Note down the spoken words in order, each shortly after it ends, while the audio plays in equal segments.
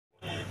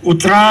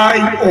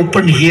Utrai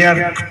open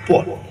here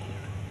pot.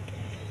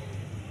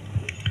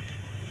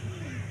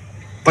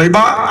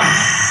 Paiba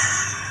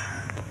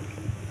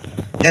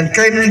yang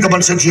kain ni kapan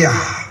saja.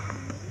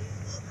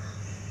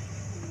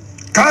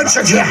 Kan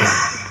saja.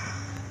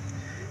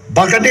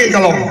 Bagani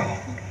kalau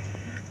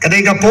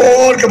kadai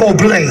kapor ke bau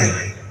BLEI.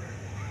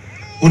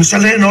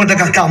 Unsaleno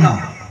daga kam.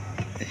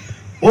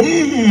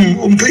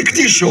 Klik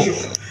tisu.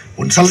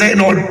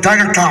 Unsaleno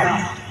daga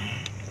kam.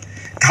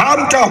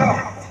 Kam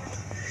tam.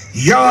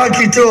 Ya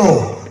gitu,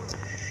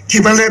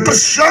 kita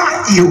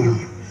bersyak you,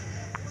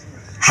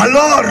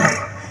 halor,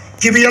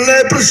 kita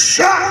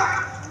bersyak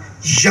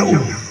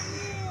jauh.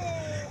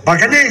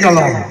 Bagaimana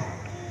kalau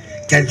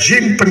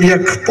kajin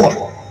pendiak pot,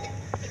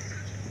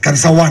 kan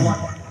sawan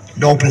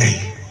doble.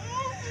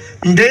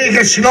 Ndai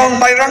kesenang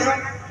bayrang,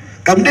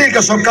 kamde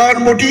kesokar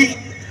mudi,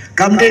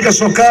 kamde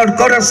kesokar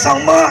koran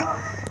sama,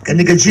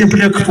 kan kajin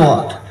pendiak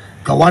pot,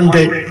 kawan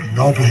dek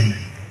doble.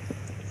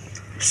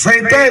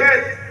 Saya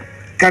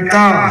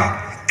kata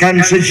kan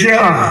saja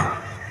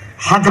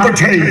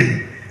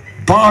pyrthei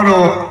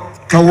baru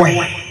kawai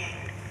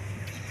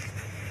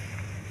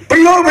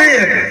belum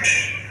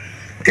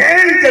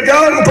kan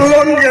kadang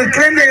belum yang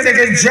keren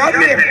dengan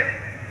jamin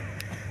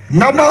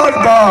nama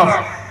bah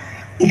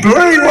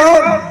BLEI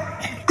wan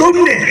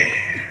kumne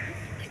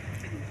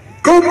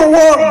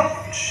kumawan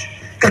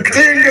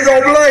kakting dengan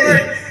BLEI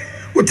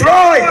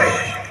utrai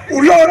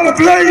ulang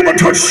BLEI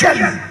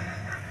bertusan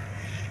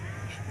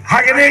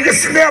Hari ini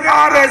setiap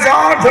ada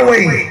jalan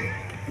pawai.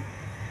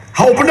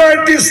 Hau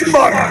benar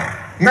Disember,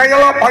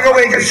 Ialap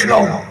pagawai ke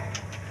Silong.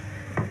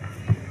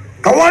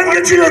 Kawan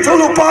kecil tu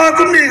lupa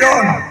aku ni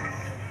kan.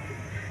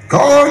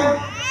 Kawan,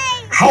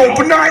 hau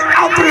benar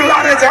April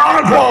ada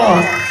jalan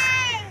pawai.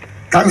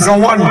 Kan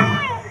sawan,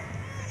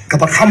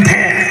 kepada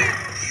Kampar.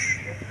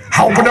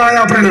 Hau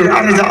benar April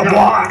ada jalan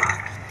pawai.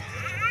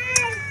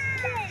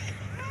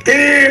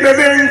 Tidak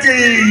lagi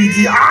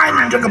di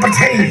an juga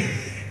pyrthei.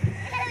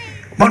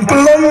 Man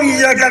pelong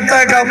ia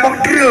kata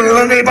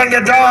model ni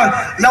banyada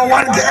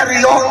lawan ke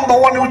Ariong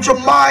bawan ujung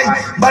mai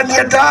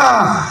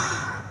banyada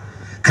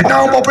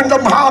kenal mau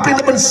pendam ha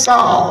pendam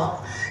sao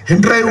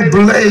hendrai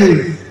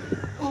BLEI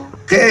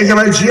ke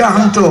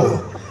jiang tu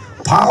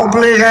pau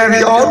BLEI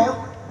Ariong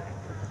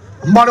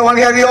manuang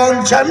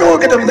Ariong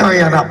janu ke dalam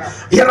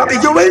Ialap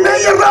itu mana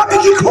Ialap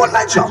itu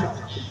kona jam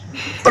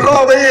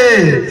pelong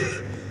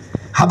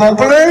habang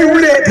BLEI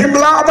boleh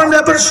pimla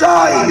benda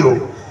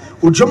bersayu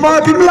Ujama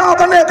pimla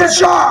bane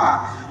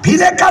besar,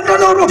 pile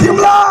kandono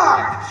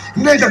pimla,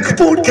 nega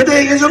keput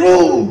kedai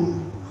kejaru,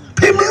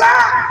 pimla.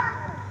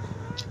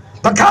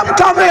 Bakam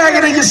tabe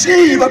agar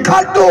isi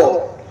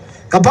bakado,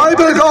 ke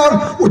Bible kon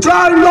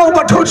utrai lo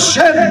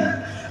batusen,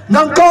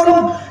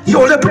 nangkong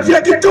yole pergi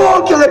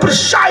kita yole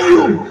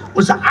bersayu,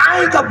 usa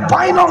ai ke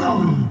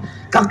bainon,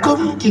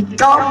 kakum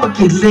kikam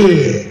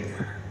kile,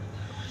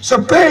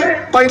 sampai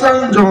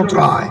bailang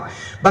jotrai,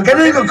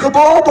 bagaimana ke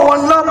kebo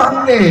bawan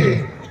lamang ni.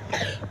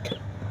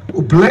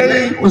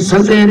 BLEI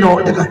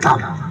unsaleno dekat kam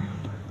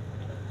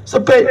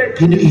sampai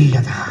pini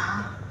kata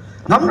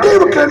namde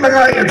bukan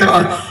mengai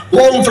kata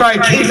wong try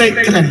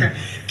kilek kenen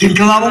kin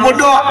kelabu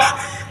bodoh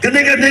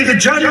kena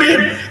jamin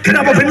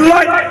kenapa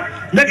penulai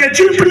nak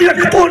jin pendia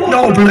kepot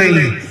no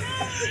BLEI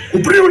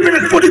ubri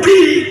pendia kepot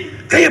di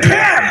kaya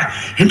per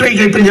hindai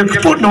kaya pendia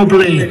kepot no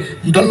BLEI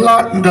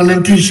dalam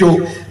tisu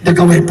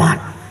dekat wepat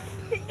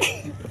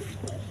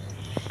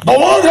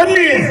bawa kan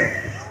ni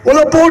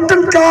walaupun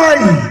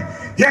tengkai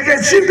ya kan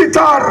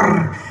simpitar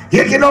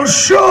ya kan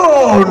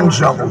osun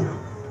jamu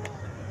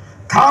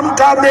kam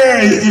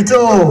kami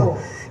itu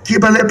kita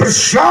boleh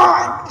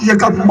bersyak ya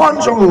kan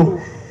manjung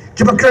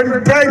kita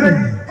keren pen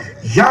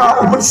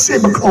ya umat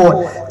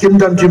semakot kita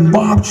dan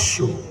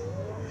jembabsu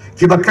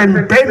kita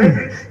keren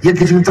pen ya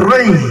kita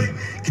terai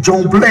kita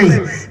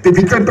BLEI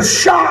tapi keren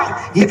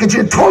bersyak ya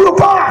kita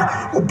tolupa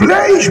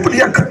BLEI seperti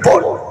yang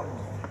kepot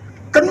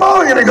kan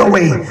mau yang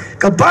gawe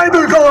ke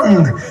Bible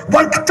gong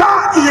wan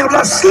kata ia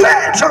la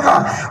slet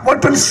janga wan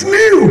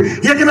pensniu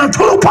ia kena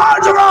tolupa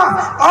janga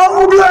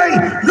au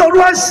BLEI no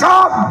la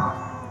sam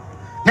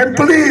ngan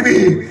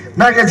pelibi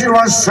naga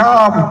jiwa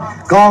sam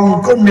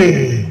gong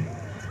kumni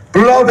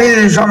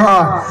pelobi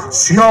janga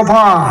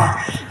siapa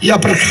ia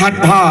pyrkhat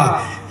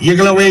ba ia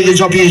gawe ia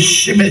jobi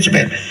simet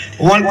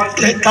wan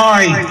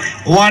letai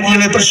wan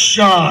ia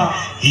bersya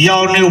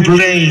ia ni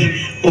BLEI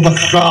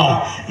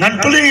ubakrau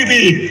ngan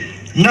pelibi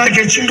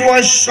naga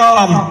jiwa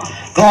sam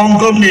gong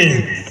kumni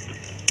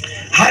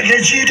haga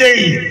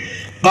jidei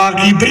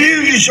bagi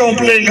beri so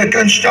BLEI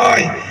akan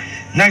stai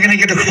naga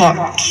kita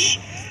khot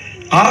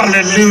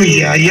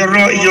haleluya ya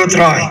ro yo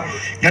trai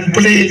ngan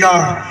BLEI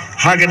ga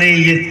haga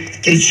ni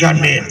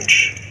kejamin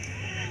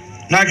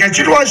naga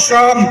jiwa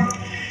sam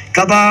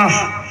kaba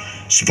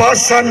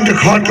spasan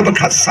dekat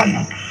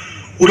kebakasan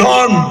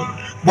udang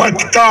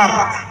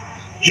wakta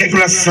ya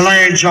kula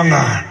selai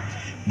janga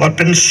buat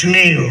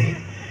pensniu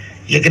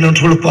ya kena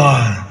terlupa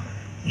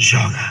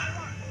jaga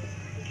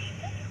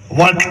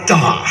waktu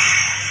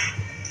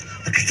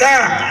kita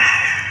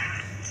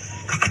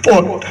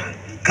kekepot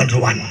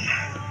kantuan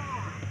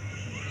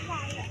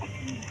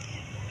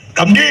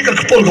Kamdi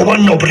kakpol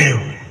kawan no beliau.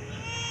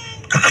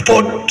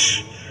 Kakpot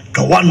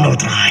kawan no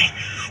trai.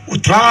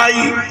 Utrai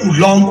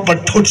ulong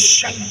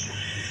bertutsan.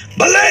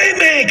 Balai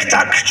mek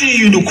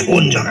taksi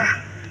yunukun jangan.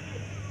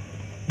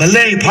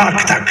 Balai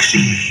pak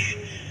taksi.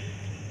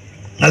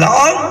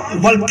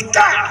 Ngalaong wal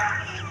pita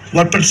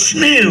wal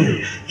persniu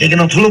yang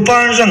kena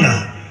terlupa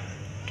jangan.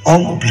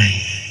 Om balai.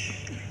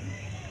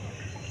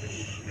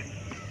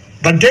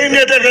 Badai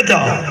ada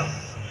kata.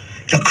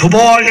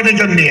 Kakubor yang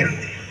jamir.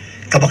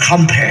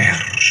 Kabakampir.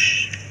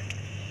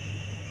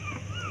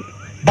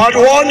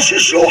 Baruan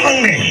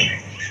sesuhangne.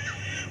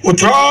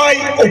 Utrai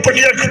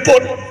openia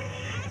kepot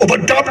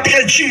obadap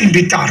dia jing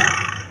bitar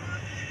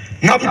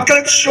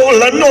ngamkat so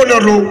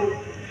lanonaru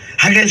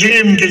haga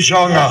jim ke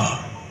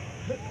songa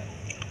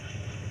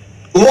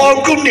uang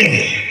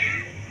kumni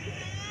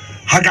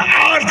haga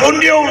ar pun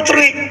dia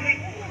utri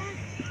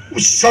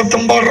usah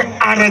tembar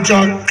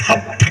araja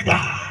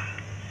kapra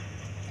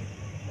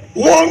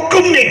uang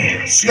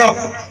kumni siap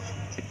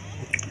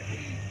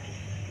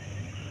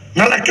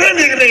nalakan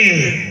ini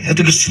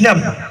itu kesenam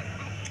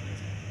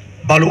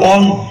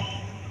baluang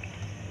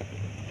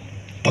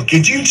pakai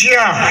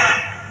jingia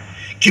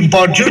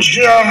kimpar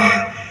juja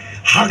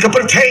harga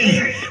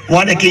pyrthei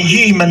wana ke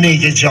yi mane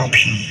ke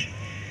jampi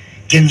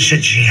kin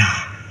sejia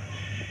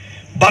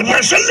bana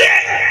sele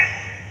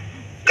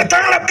kata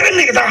lap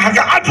kene kata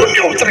harga adun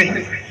yo tre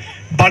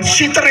ban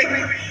sitre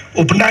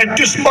upnai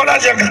tus mola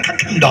jaga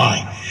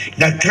kakandai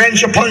na kren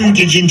japon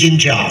ke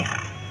jinjar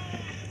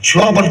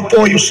chuaban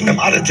poyus nam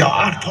araja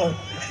arto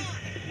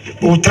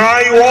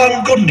utrai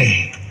wan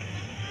kunne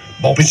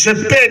mau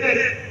bisepet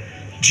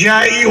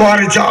jai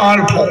warja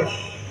alpo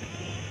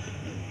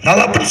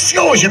nala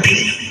pensio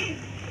jepi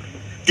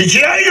di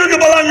jai ke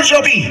balang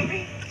jepi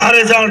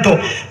arja alpo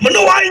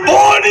menuai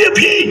bodi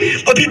jepi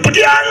tapi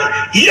pediang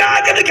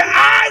ya ke dekat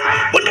ai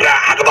benra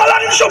ke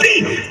balang jepi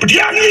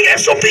pediang ini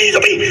sopi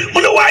jepi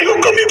menuai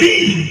hukum jepi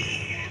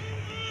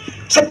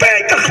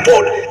sampai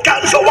kakpot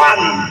kan sawan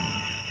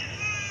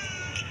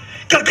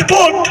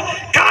kakpot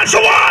kan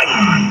sawan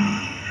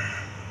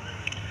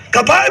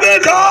kapai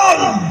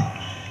bekong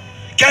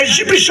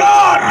kasi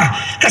besar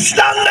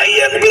kasdang na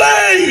iyan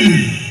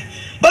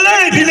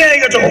balay pilay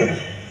ka to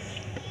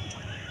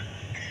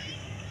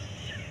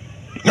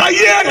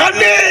ngayon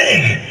hane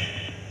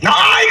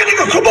ngaay ka ni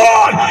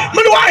kakubon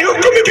manuay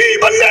hukum ipi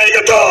balay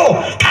ka to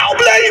tao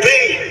balay ipi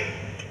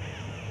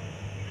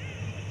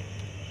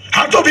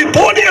hato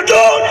piponi ka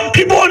to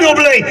piponi o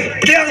balay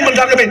pidang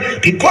mandang kami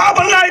pikwa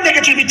balay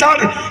negativitar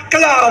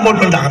kalamon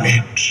mandang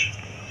kami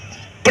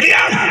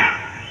pidang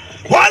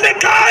wala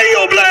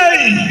kayo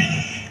balay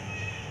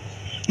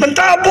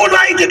mentara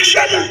bola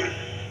injection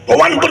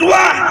wan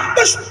berdua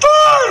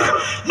besar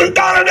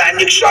mentara ada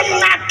injection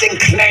ngating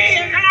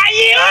clear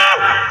ayo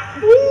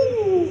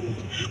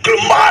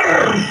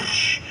keluar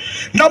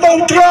nama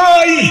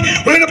utrai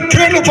boleh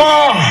tren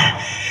lupa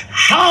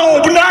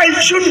how benai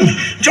jun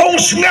jong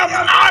senam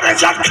ada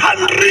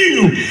jakan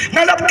riu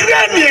ngalap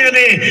keren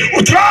ini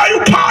utrai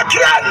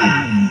upakran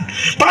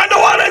mana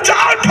ada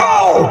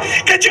jalpau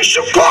kecik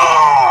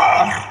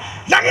syukur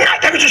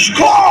nangat kecik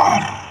syukur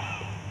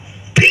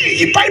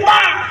pi ba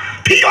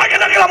pi oi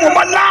kana kalam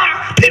mala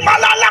pi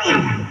malalang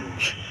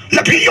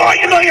la pi oi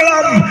kana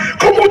kalam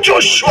como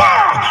Joshua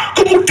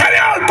como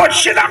Tarial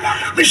Batsina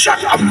misak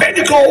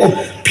medical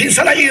pi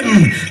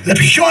salaim la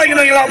pi oi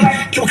kana kalam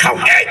kau kau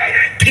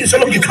pi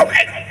salom kau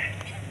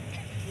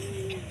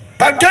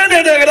Badan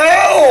ada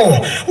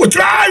kau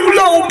utrai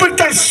ulang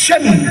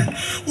bertasen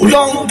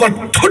ulang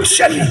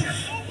bertutsen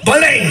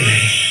balai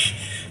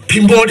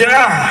pimboda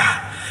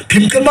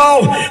Pim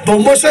kenal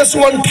bahawa Moses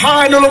wan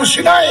pai nolong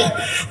sinai.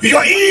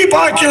 Ia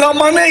iba kila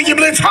mana yang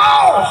boleh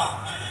tahu.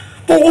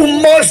 Bahawa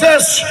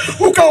Moses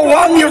ukau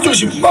wang yang tu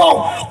si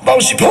mau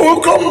si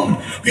hukum.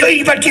 Ia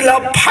iba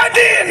kila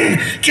hadien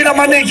kila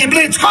mana yang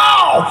boleh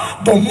tahu.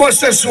 Bahawa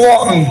Moses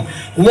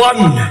wan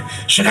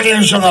sekalian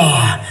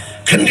sana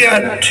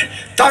kendiat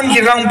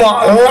tanggi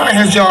ramba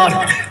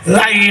lahajar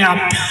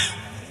layap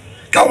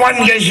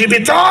kawan yang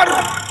sibitar.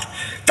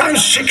 Tang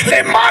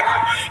siklemat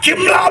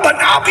kimlaban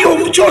api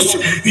Jos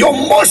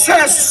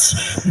Moses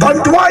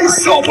bantuai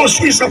sopo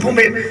sisa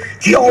pumit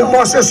ki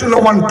Moses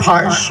lawan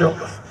paisho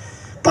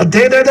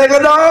padede de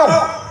gado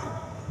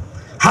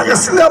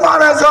hagas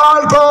namana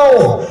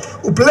zalpo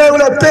uplay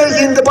ula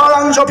pegin de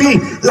balang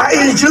jopi la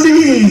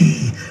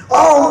ijli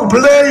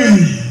play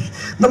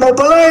nama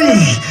balai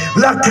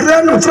la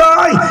keren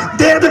utrai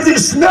David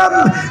Islam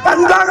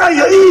andanga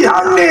ya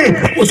hangne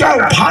usau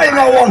pai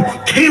ngawang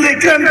kile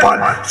keren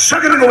pat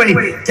second away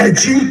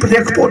kajing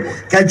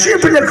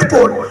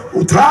penekpot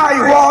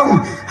utrai wang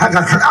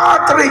haga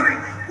atri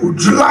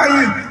ujlai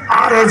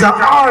araja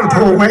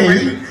arpo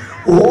mai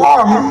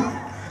wang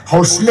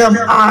hosnem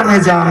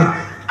araja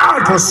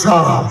arpo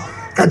sa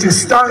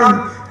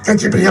kajistan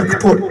kajing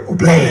penekpot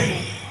ublay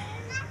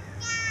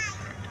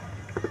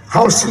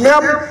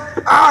hosnem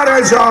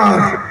araja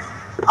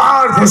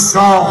arpo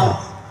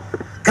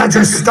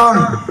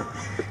Kajastan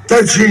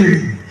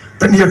Kajing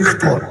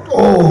Penyekpot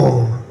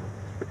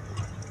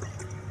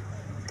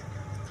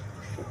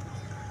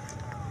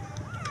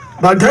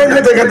Madan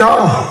itu kata,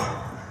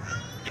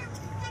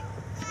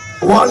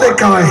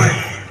 walekai,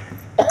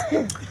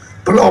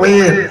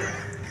 pelawin,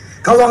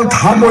 kalau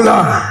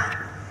thamula,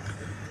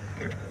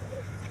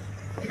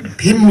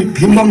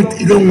 pimang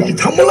ilung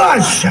thamula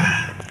sya,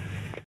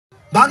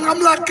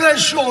 bangamlah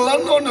kesolan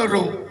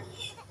nonoru,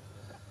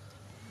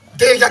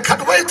 dia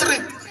kadway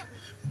trik,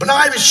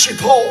 benai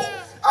bisipo,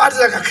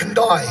 ada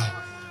kendai,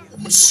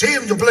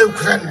 mesin tu boleh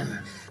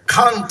keren,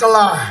 kang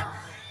telah,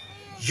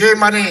 ye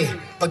mane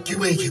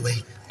bagiwe.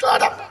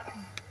 Ada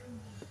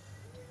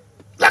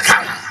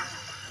lakang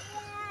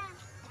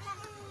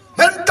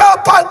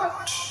mendapat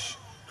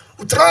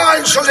utrai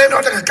soleno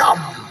dengan kam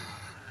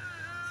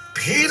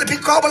pil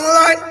kau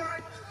belai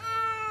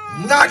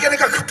nak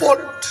dengan kepot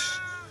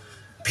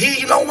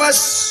pil lawas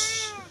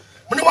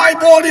menuai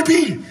body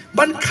pi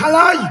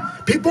menkalai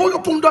pi boy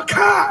pung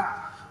daka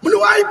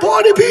menuai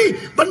body pi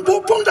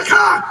menbopong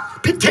daka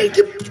pithei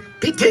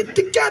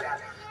tiket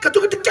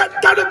katu tiket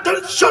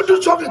dari satu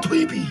song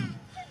itu pi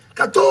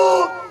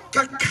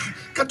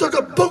katu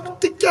ke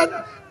book tiket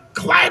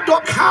kwai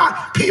dok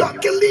ha piok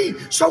keli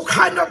so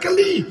khai dok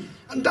keli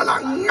andala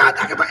ngat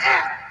ak ba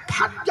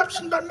pat yap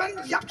sendan man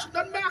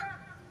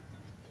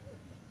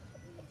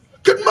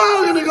kenmal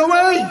ni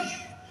gawai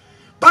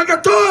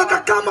bagato ka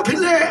kam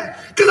phile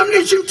kelang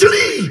ni sing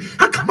chili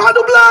hak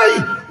madu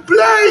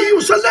blai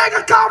usale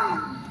ka kam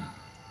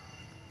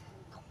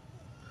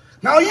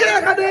now ye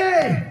ka de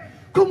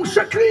kum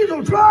sakri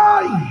do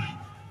try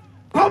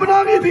ko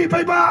banagi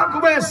pi ba ko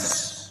bes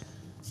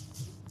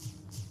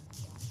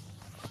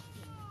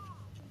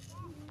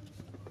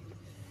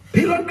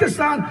Pilon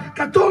kesan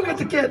katong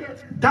tiket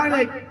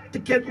direct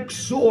tiket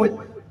uksoi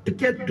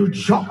tiket du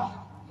job.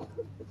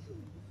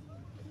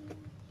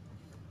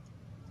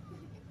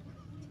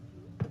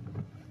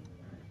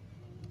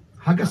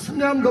 Haga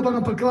senam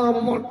gabang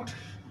perkelaman mot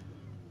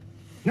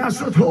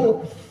ngasut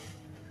ho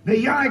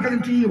ngayai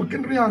ganti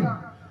makan riang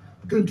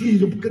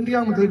ganti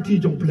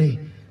jong play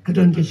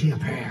kadon ke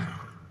siapa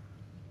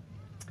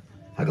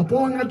haga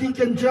pon ngati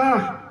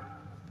kenja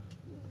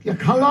ya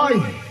kalai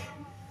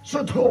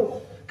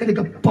sotho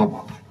ketika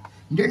pop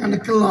dengan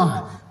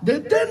kelah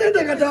detene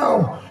dengan dau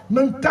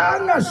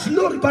mentanga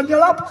seluruh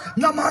Ialap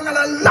nama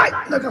ngala light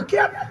nak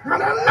kiat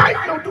ngala light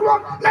nak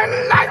turun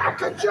light nak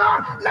kerja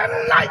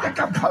light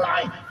nak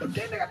kalai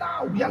detene dengan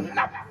dau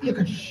Ialap ia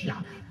kerja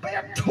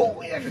bayar tu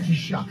ia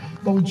kerja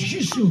bau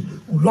jisu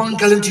ulang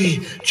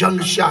kalanti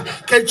jangsa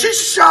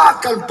kerja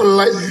kal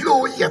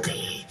pelalu ia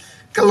pi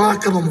kelah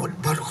kemamut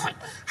baru hat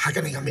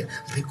hakan ngamin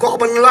kau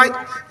light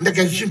nak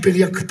jumpa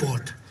dia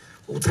kepot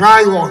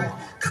utrai wong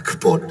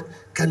kekepot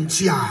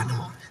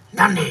kanjiano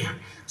nane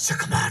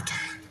sakamat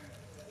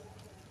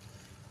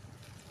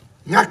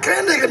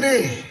ngakene kene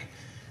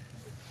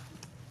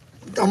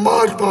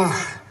damar ba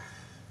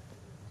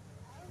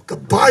ke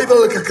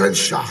bible ke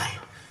kanshai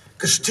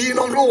ke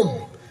stinong rom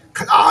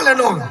kan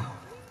alenong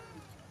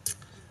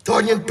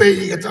tonyen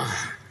pe kata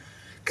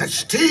ke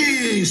sti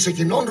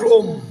sekinon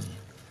rom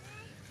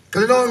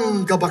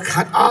kalon ka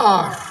bakhat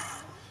ar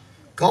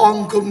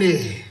kong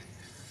kumni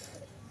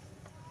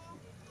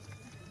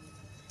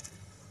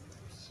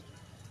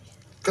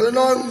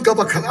kalanon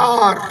gabakal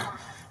ar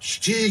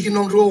stig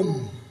non rom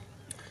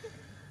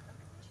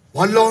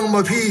walong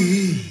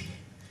mapi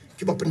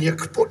kiba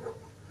peniak pot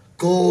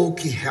go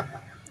ki hap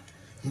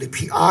ne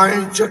pi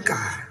ai jaka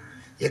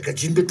ya ka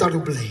jin bitaru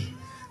blei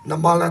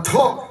namala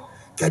tho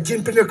ka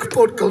jin peniak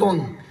pot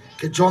kalong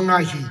ke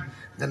jongahi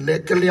na le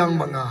kaliang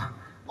mga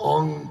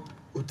ong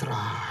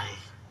utrai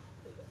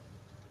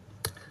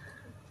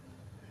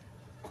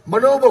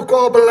manobo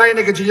ko belai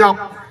ne ke jiap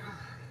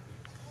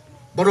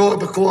baro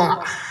bekwa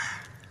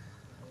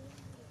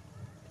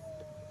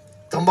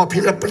tambah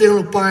pila paling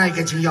lupa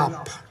ke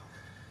jiap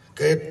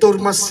ke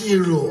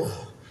turmasiru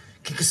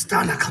ke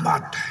kestana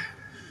kamat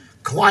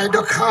kwai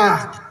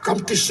dakha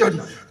competition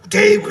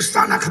day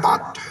kestana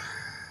kamat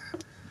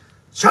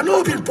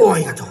sano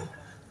pinpoy kato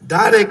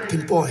direct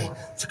pinpoy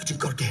sekitin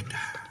kordet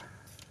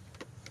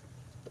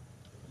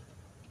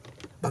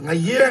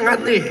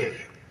bangayengan ni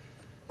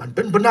man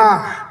pen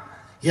benar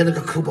yang nak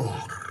kubur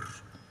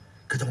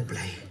ketemu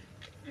play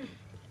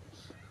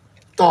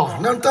toh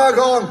nanti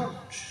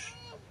gong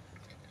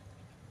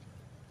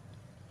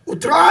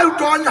utrai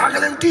udon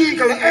hagalenti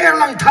kalau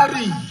elang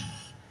tari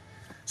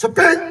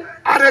sepet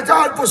ada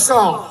jalan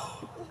pusat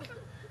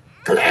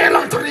kalau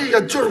elang tari ke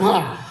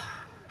curha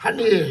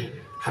hani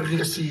hari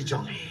kasih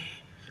jong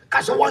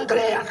kasuan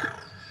keler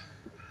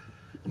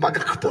maka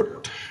kaput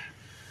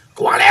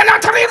kuala elang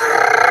tari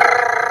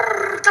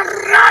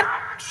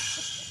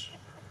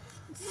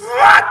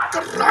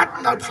kerat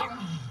nalpam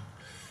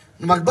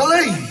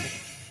magbalai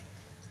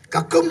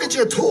kakum ke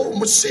jatuh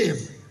musim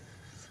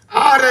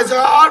ada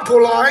jalan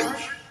pulai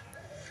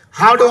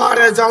how do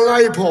I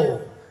jalai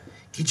po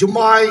ki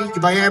jumai ki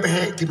baye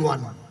be ki nuan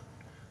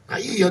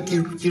ai ya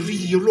ki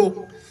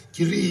ro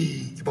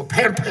ki ba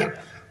per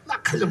la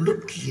kalam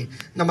lut ki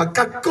na ma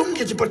kakum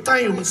ki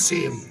patai um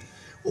sim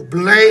o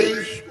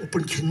BLEI o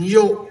pun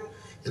kinyo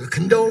ya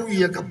kendo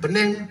ya ka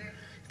beneng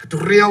ka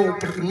riau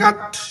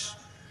perngat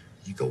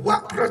Ika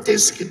wak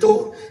protes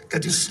gitu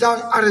kadisdang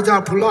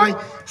arja pulai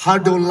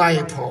hado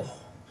laipo.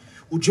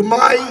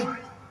 Ujumai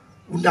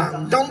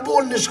undang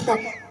dambon nismat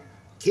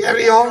ki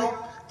eriong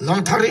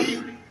lang thari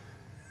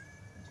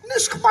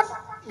nismat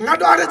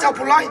ngado arja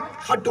pulai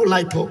hado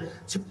laipo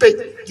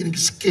sepek kini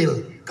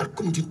skill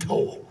karkum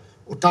ditau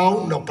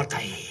utau no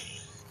patai.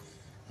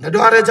 Ngado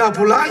arja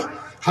pulai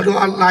hado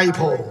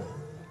laipo.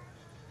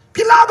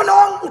 Pila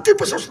belong uti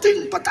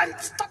F.Suting patai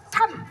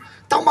statan.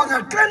 Tau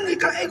mga kren ni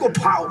ka ego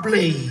pau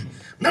BLEI.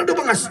 Nado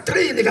mga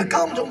stray ni ka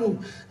kam jomu.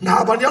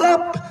 Nahaban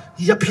Ialap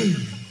yapi.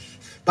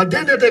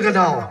 Padenda de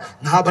kadao.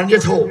 Nahaban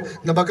yeto.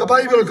 Nabaga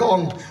Bible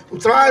kong.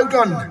 Utray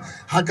udan.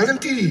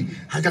 Hagalenti.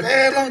 Hagal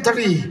elang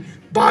tari.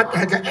 Bat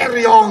haga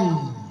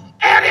eriong.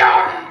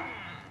 Eriong.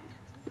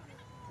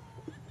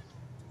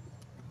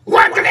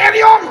 Wan kan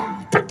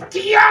eriong.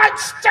 Perkiat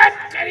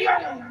stat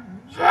eriong.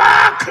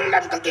 Wah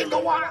kelam kaki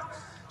gawa.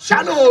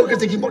 Shano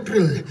kita ki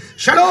model.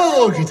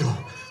 Shano gitu.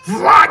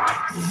 What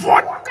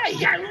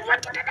kaya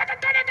what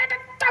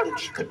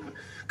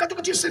kata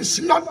kecil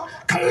sensinot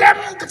kalem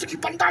kata ki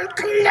pandal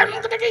kalem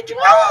kata ki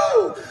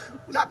wow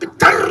nak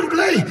bitar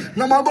BLEI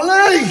nama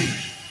BLEI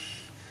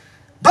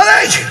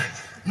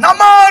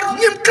nama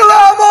ngim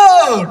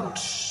kelamot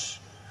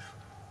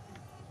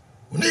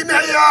ini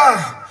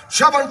maya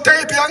siapa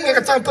tape yang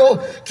kata tu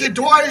ki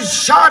dua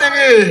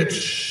syadengit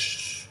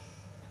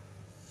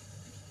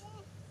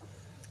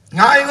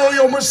ngai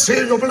ngoyo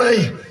mesin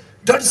BLEI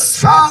dan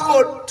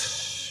sangat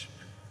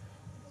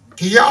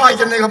kiai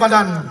yang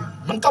Madan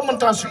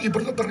mentah-mentah sui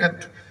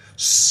berget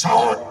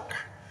saut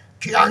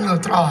kiai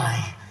trai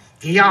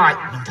kiai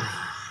mentah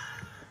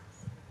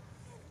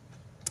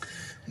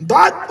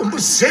bat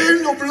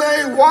mesin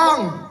BLEI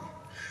wang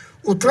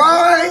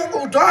utrai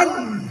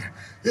udan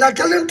la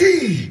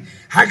kalenti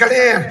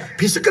hagaler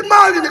pisakan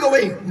mal ni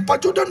gawe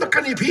pacudan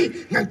makan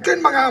ipi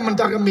ngangken mga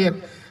mentah kemit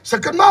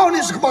sakan mau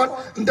ni sekemat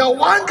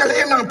ndawan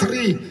kalelang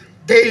teri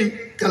de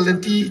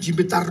kalenti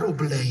jimbitar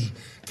BLEI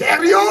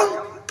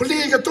kerion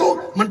peli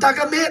gitu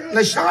mentaka met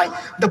lesai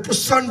da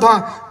pusan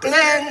ba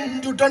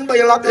plan judan ba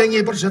Ialap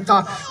yang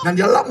berserta dan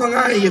Ialap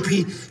mangai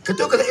pi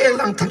ketu kala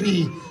elang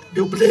tari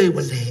de BLEI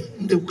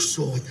de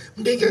ukso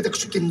de ke tak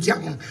sukin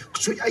jang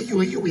kusui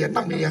ayu ya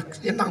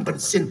nang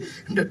bensin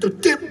de tu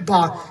tip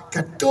ba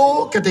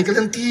ketu kata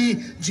kalenti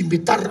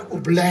jimbitar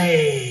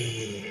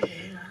BLEI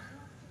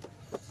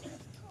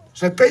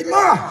sampai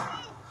mah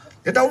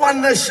ada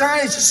wan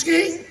lesai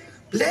sisi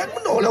BLEI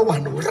menolak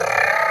wan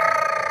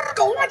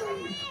kawan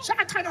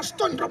saat ada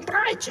stone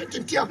rambrai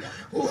cincin dia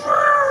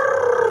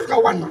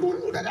kawan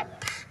bulu dalam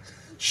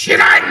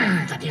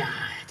siran tadi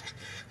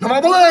nama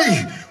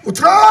BLEI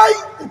utrai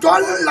udan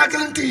lagi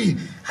nanti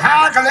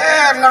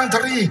hagaler lang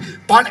teri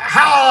pan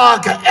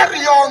haga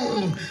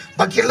eriong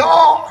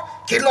bakilo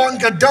kilon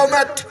ke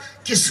domet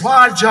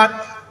kiswajat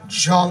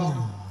jong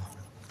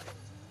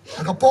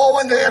aga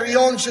pawan ke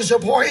eriong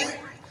sisapoi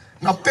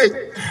ngapit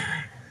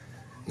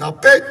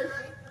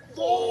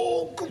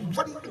oh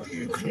kawan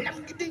di kelam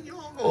gede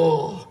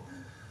oh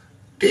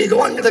di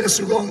kawan kita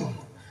kesugong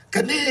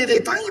kani de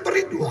tang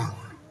berit uang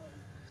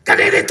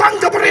kani de tang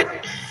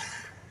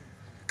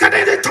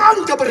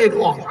berit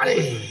uang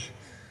ale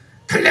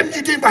kelam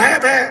gede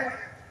bahebe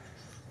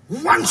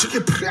wan siki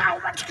priau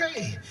wan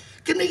siki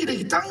kini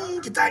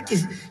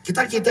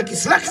kita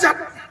selakjat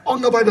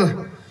on the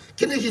Bible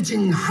kini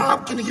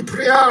jinghap kini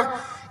priya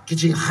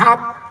jinghap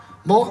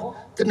mo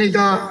kini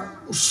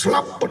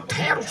uslap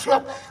pyrkhreh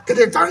uslap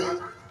kedetang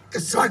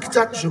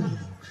keselakjat jum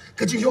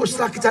kejio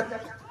selakjat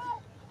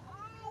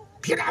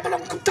pira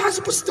belum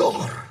kutas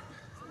pastor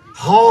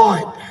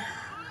hoi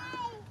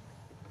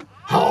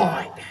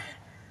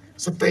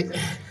sampai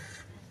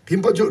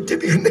pimpa jul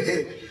tipi ne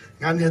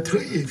ngane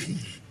three pi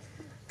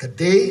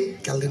kede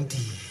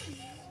kalenti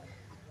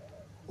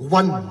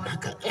wan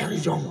ka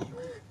eriong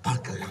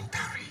pakalang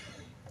tari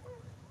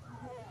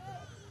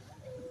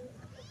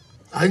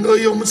aingo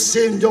yo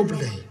mesin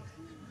BLEI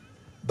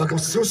baga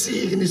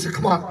susi ini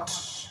sekamat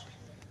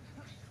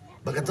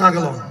baga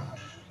tagalong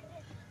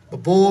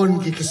babon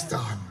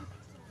kikistan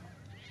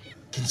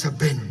kinsa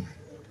ben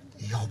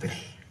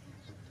BLEI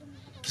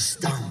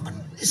kistan ban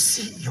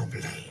isi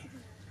BLEI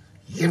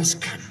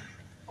yenskan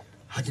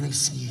hajin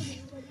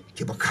isi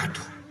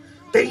kibakado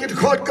pengen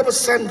khot ka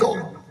basan go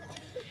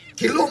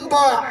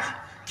kilomba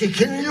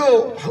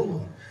kikinyo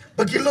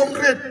bagilong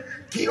red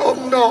ki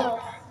omno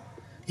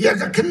ya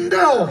ka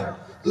kendao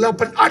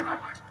lapan at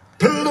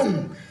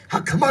pelung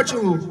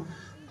hakamaju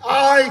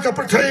ai ka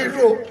pyrthei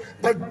ro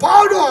but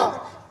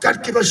bawda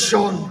kat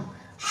kibason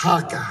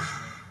haka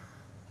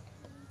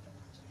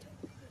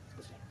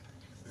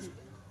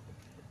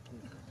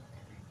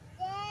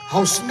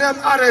hausnem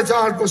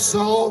arejar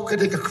bosau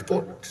kedeka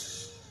kepot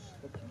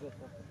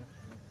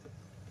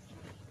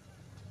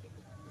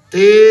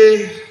te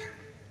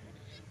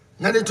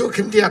ngani tu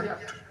kendiat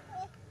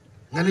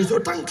ngani tu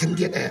tang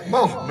kendiat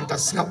mau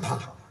mentas ngapa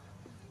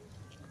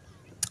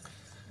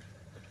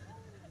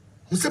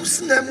musab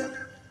snem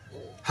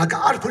haga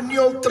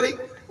arpunyo trik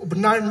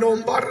benar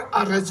nomor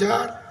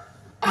arajar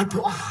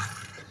adu ar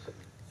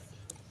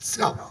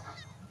sab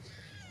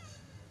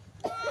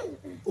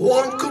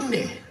wang kum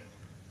ni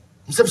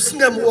sab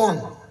snem wang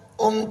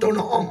ong tau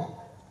na ong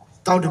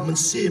tau de men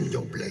sim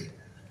jong BLEI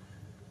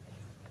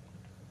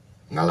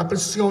ngala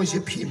pen sngoi si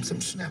phim sam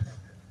snem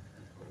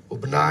u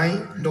benai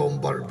nom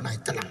bor benai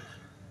talang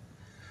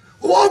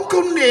wang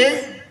kum ni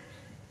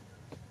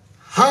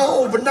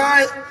how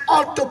benai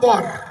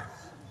autobar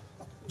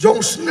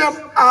jong snem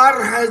ar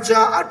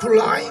haja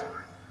atulai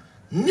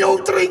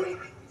neutrik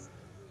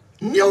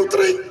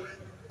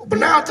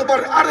benai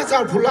autobar ar haja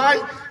atulai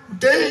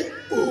de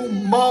u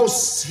mau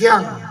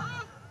siang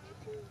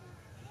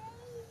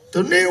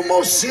tu ne u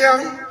mau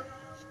siang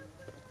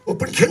u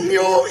pen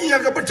kenyo ia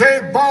ka pate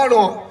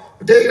balo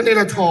de ni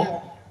la tho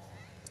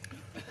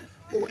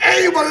u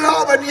ei bala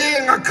ban ye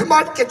nga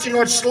khmat ke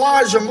chingot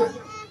slajam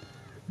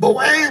bo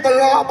ei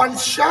bala ban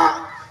sha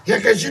ya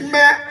ke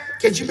jinme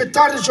ke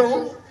jimetar jong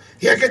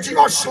ya ke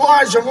chingot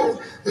slajam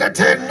la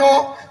the no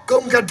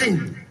kum ka ding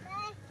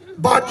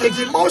ba ye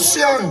ki mau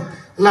siang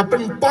la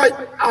pen pai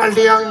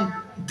aliang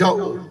dau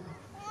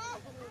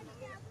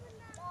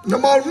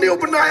namal niu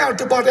benai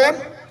out about them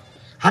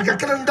haka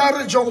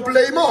kalendar jong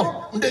BLEI mo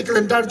ndi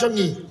kalendar jong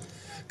ni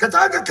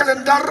kata ka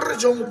kalendar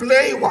jong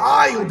BLEI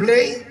wa ayu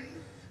BLEI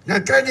na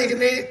kani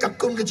kini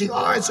kakum ke jing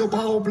ai so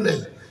bau BLEI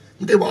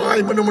ndi wa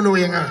ai manu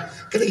yang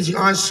kini jing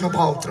ai so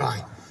bau trai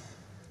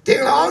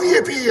teng lang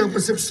ye pi yang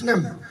pesip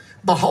snem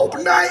ba hau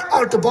benai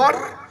out about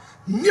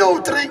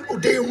niu tring u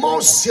de mo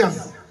siang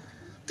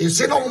de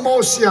senong mo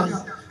siang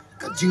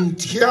ka jing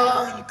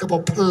tia ka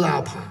ba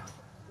phla pha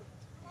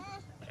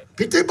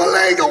pite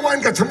BLEI ka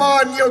wan ka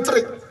thama niu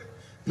tring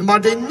nama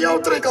de niu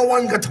tring ka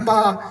wan ka thama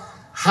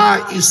ha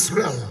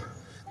Israel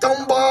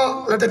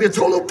tamba la de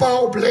tholu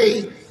pau BLEI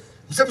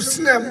sam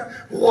snem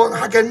wang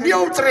ha ka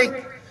niu tring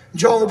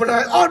jong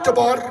benai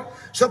autobar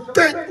so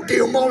pet de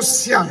mo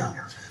siang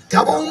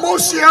ta mo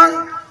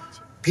siang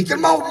pikir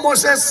mau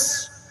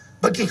Moses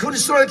bagi kun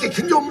Israel ke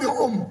kinyom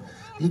yom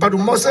baru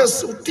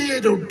Moses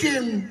uti do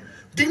ding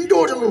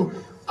do do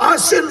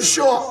asen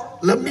sho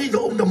la mi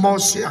go de mo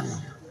siang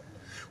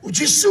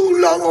uji su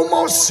long o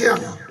mo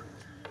siang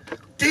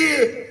ti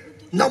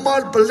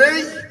namal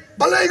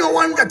BLEI ga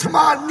wan ka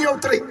thama niu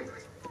tring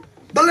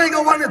BLEI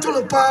ga wan to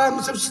lo pa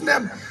sam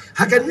snem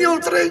ha ka niu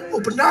tring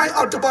u benai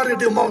autobar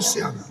de mo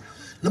siang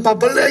nama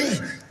BLEI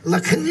la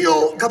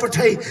kenyo ka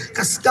pathei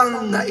ka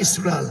SDANG na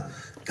Israel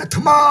ka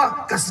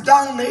thama ka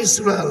SDANG na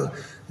Israel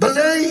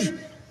BLEI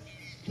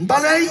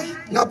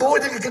nga boy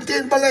de ka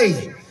contain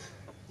BLEI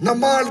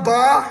namal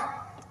ba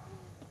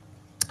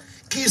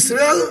ki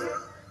Israel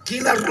ki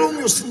la rung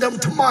yu sindam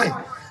thamai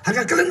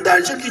haka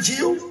kalendar jang ki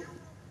jiu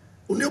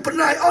unu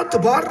penai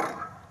autobar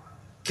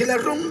ki la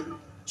rung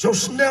so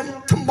sindam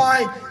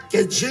thamai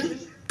ke jing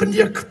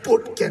pendia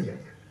keput ken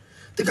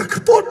tika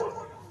keput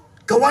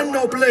kawan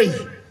no BLEI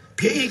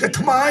pi ka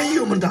thamai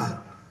yu manda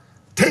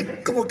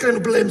tek ko kren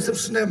BLEI sab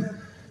sindam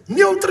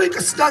niu tri ka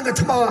SDANG ka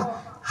thama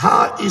ha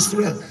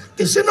Israel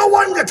ke sino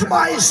wan ka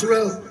thama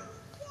Israel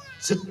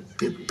se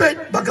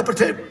pipet baka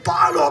pate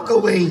palo ka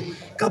way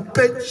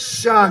kapet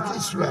syak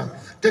Israel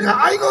dengan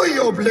aigo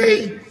yo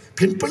BLEI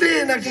pin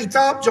pli na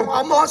kitab jong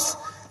Amos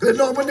le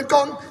no man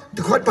kong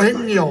de khot pa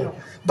hin yo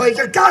bai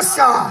ka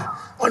kasa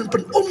on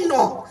pen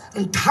no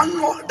an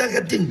thango da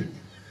ka ding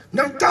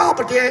nang ta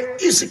pate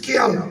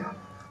Ezekiel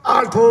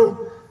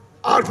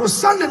alpo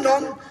san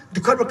non de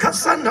khot pa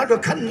kasan na do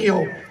kan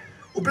yo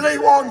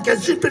BLEI wong ke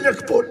jin pen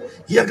ekpot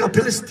ya ka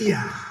Palestia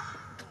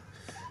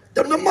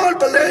dam namal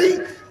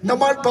BLEI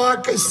namal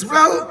ba ka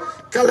Israel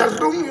kala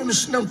rum yun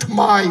snam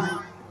tmai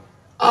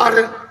ar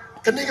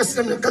kani ka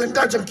snam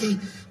kalendar jam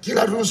ki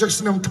la rum sak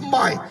snam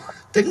tmai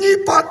tengi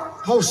pat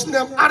haus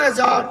snam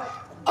araja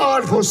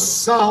ar ho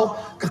sao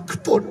ka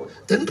kpot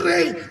ten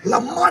rei la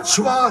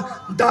machwa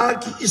da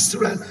ki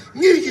Israel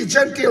ni ki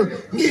gentil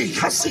ni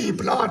khasi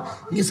blood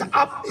ni sa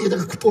up e da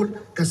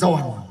kpot ka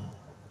zawan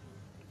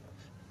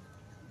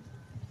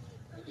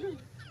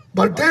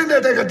Baldene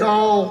de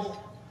gadao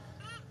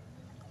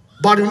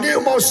baru ni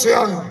mau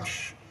siang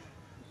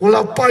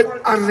wala pai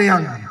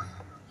ariang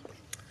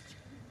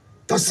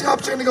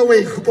tasap sini gawe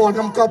kupon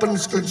ngam kapan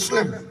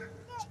slim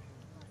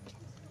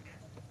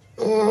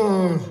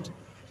oh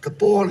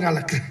kapol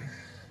ngalak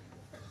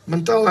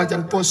mental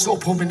ajan pos so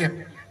minute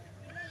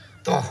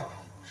to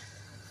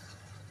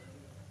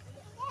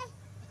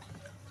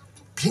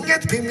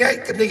pinget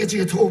kene ke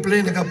ji to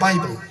BLEI na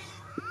Bible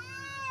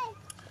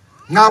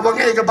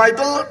ngawangai ke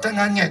Bible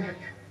tanghangne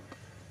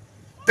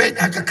pet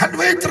ka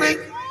khatwe trik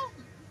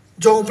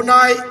jong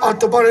penai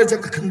autobar je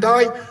ka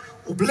khandai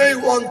u BLEI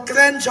won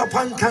kren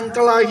japan khang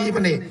kalai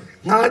bane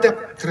ngadep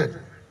kren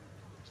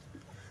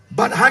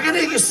but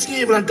hagene ki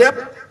ski bla dep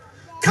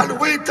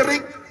khatwe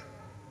trik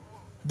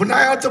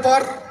benai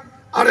autobar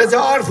are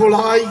jar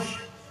fulai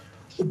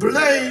u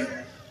BLEI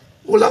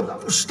ula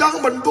SDANG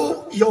bandu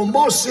yo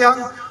mo siang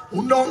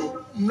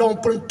unong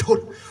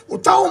pentut u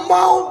tau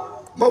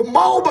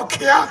mau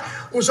bakia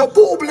u so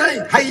bu BLEI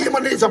hai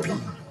mane japi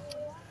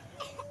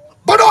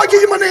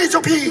Badagi mane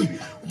japi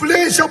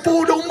BLEI so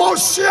bu dong mo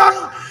siang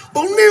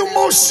bong niu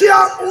mo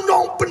siang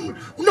unong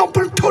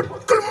pen tot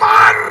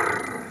kelmar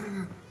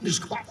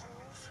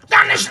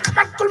Danes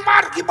kamat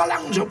kulmar ki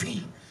balang jopi.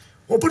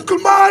 Opun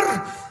kulmar,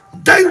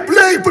 day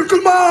BLEI pun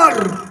kulmar.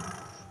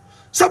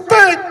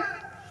 Sampai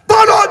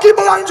baru ki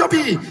balang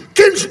jopi.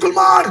 Kin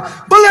kulmar,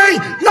 BLEI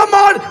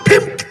namar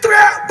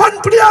pyrkhreh ban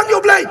priang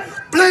yo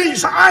BLEI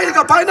saai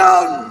ka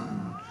painan.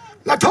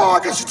 La tho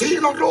ka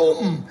siti long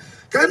rom.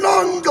 Ka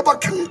non ka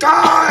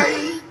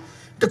bakentai.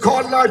 De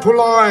kon lai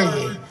pulai.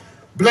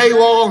 BLEI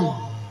wong.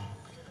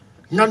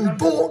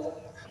 Ngan bo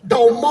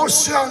dau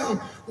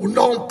mosiang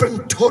unong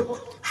pentut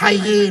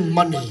haye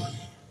money.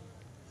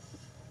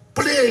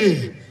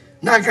 BLEI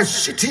naga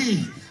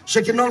city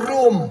sekinon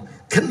room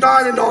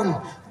kendai nong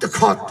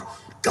dekat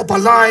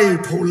kabalai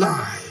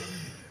pulai.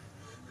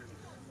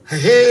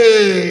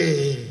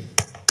 Hey,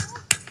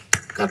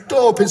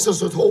 kato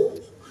pinsosoto,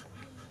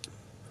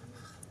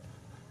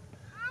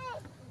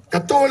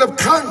 kato lep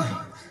kang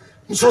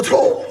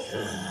soto,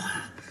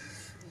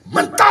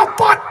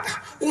 mentapat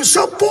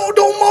usapo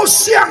dong mau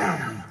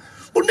siang.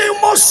 Uneu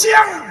mau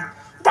siang,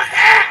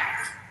 bae,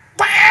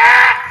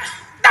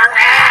 dang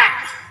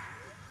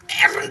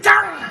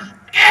rendang,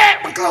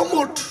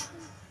 mengkaumut,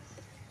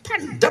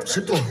 pandap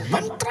sedul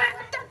mantra,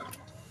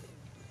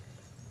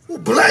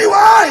 BLEI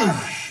wai,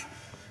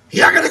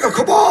 ya kan dekat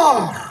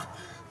kabar,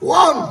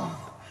 wang,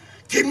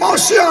 ki mau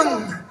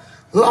siang,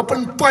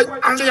 8 pai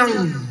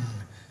aliang,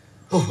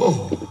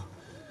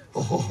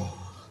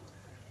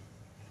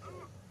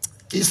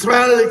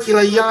 Israel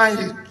kila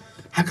yai,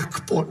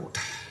 agak kepot.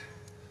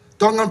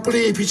 Tangan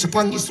beli di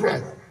sepang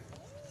Israel.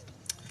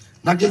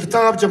 Nagi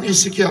kitab jam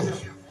Ezekiel.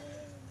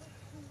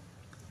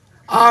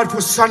 Ar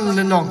pesan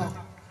lenong.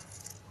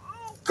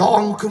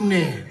 Kaong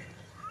kumne.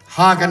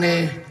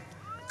 Hagane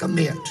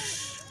kemet.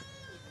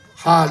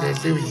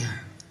 Haleluya.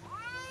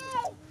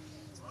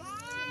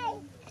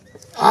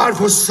 Ar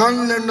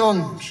pesan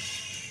lenong.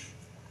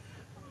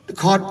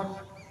 Dekat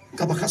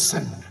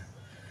kabakasan.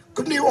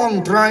 Kumne wong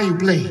Trai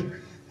BLEI.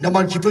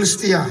 Nama kipul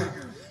setia.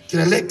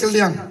 Kira lek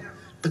keliang.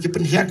 Bagi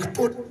penhiar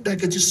keput dan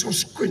gaji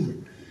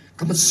soskuin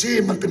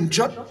kemasih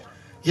mempenjat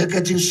ya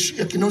gaji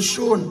ya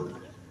kinosun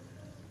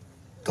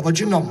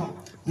kebajinom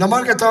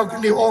nama kata aku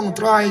ni orang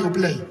Trai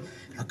BLEI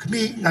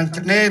kami nang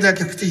kene dah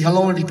kekti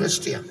halau di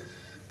bestia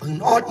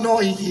pengot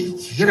no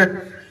hirat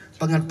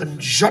pengan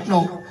penjat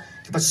no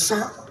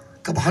kebasa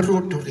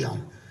kebaharut duriau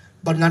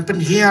pengan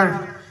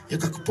penhiar ya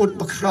keput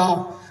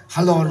bakrau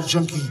halau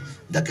jangki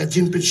dah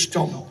gaji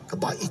penjom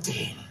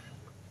kebaite.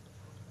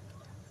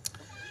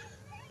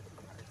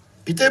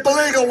 Kita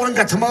BLEI ka wan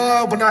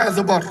katama bana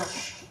azabar.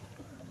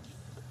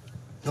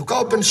 No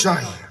kau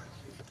pensai.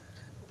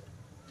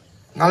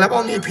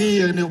 Ngalapong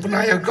ipi ni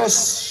bana agos.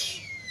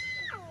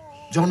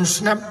 John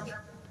snap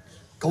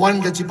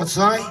kawan ka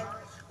cipatsai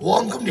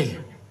wang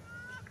kumni.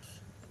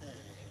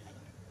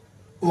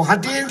 Wang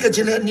hadien ka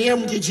jile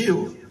niam ki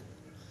jiu.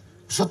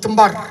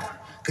 September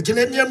ka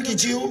jile niam ki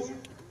jiu.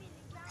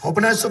 Ho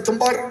bana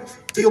September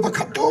tio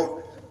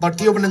bakapto ba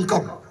tio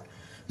benengkong.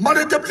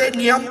 Mari dapat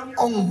niam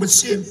ong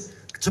musim.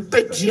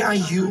 Sepet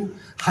jiayu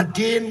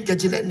hadien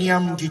gajilet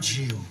niam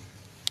jiu.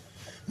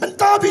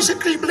 Mentapi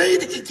sekri BLEI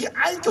di kiki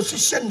ain to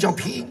sisen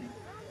jopi.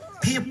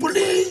 Pi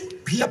BLEI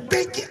pi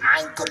apek ki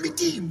ain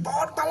komiti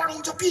board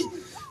balang jopi.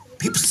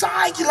 Pi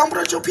sai ki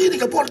lamra jopi di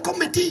ka board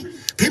komiti.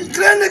 Pi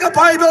kren di ka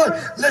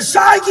Bible le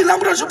sai ki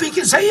lamra jopi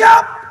ki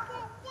sayap.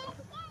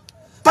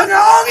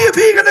 Pangaong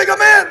pi ka di ka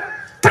men.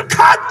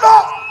 Pyrkhat lo.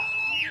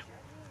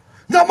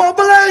 Nama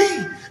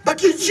BLEI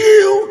bagi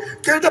jiu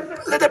kita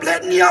ledap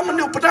niam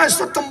menu pada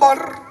September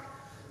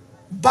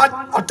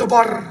bat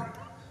Oktober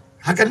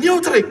akan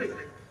neutrik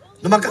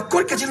nama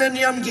kakut kecilan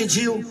niam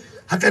jiu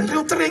akan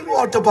neutrik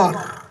Oktober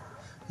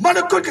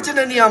mana kot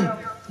kecilan niam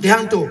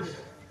dihang tu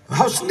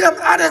haus niam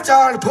ada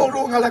jar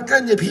polong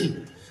alakan jepi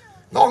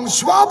ngong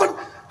swaban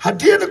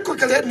hadiah kot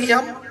kecilan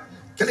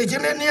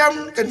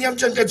niam keniam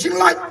jang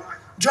kecilai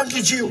jang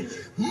jiu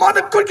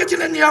mana kot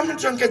kecilan niam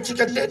jang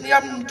kecilan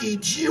niam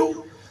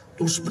jiu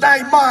tu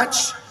sebenarnya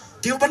March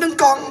Tiu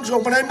benengkong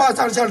jong benai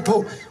masal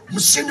jalpo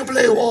mesin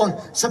BLEI wong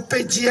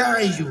sampai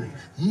jiayu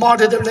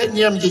mada de BLEI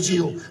niam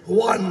jiu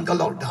wan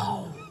kalau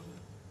dau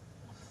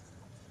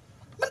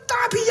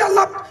mentapi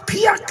Ialap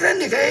pyrkhreh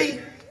ni kai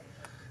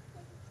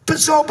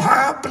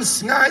pensopa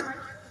pensengai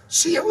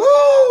sia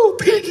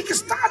pergi ke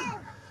stan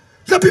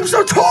lebih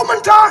so to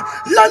menta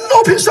lano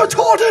so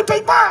to de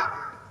pepa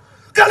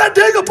kalau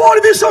dia ke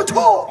boleh so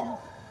to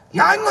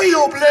ngai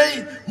yo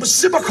BLEI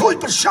mesti bakoi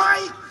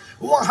persai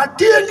wang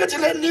hadien ke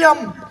jile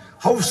niam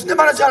haus ni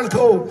mana jalan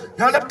tu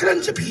ngalap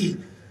keren cepi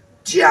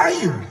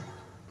jiayu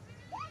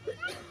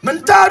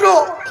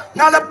mentaro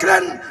ngalap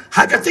keren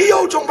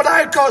hagatio jong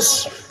badai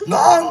kos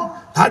ngong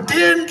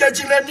hadin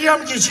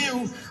kejileniam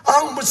jiu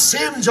ang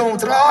musim jong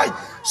Trai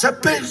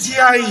sampai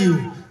jiayu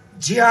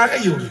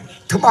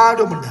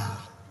temado benda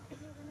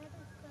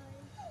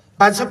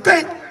ban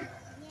sampai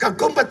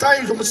kagum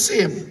batai jong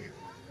musim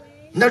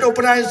nado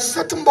benai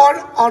September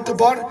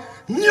Oktober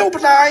new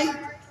benai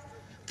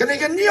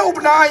kena new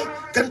benai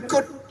kan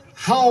kut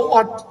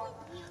how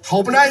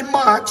benai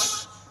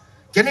March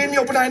kena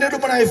new benai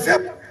nado benai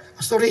Feb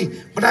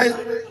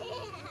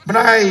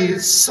benai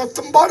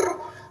September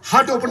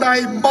hado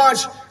benai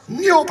mas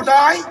nyo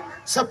benai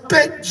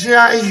sepet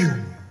jayu.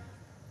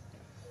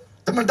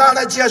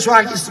 Teman-teman aja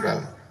suara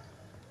Israel.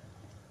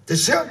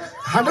 Jadi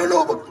hado lo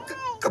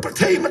ke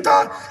pyrthei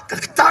mata ke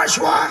kata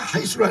suara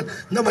Israel.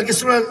 Nama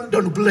Israel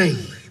don't BLEI.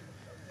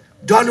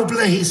 Don't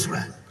BLEI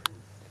Israel.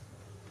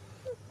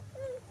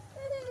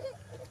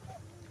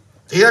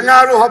 Dia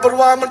ngaruh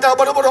berwa mata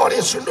baru-baru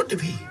dia sundut di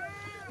pi.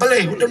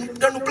 BLEI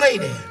don't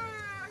BLEI deh.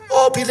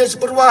 Oh bila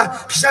seberwa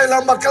pisai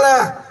lama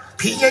kala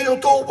pinya yo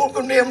tu pun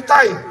kenem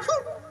tai.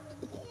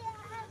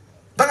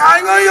 Bangai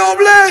ngayo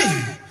BLEI.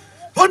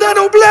 Pada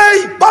no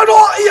BLEI baru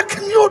ia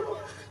kenyut.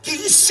 Ki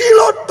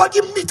silot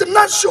bagi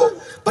mitnaso.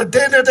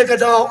 Badena de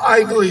kadau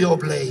ai ngayo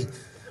BLEI.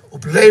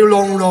 BLEI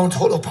long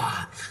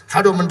tholopa.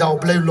 Hado mandau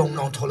BLEI long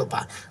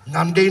tholopa.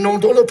 Ngamde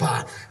nong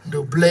tholopa.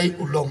 Do BLEI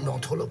long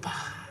tholopa.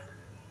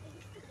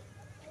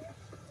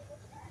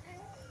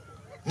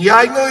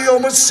 Nyai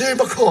ngayo mesti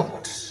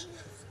bakot.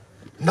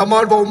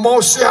 Namal bau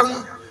mau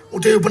siang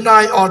udah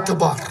benai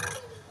autobar.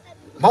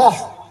 Mau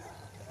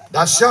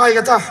dah saya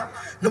kata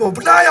nama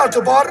benai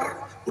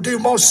autobar udah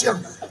mau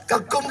siang.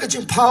 Kakum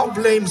kecing pau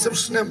blame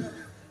sebesnem.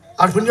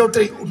 Arpunyo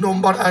tri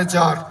nomor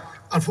ajar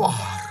alfuar.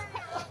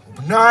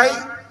 Benai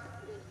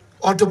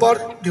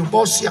autobar di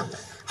mau siang.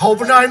 Hau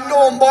benai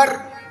nomor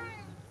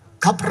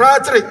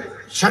kapratri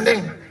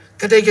sandeng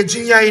kedai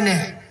kejinya ini.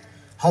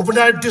 Hau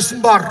benai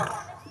Desember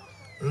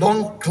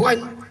long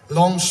climb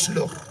long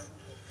slur.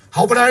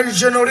 How benai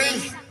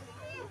January,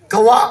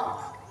 kawa.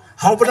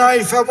 How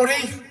benai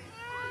February,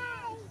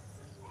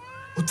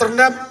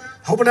 uternam.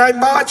 How benai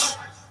March,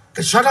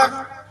 kesarak.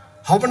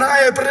 How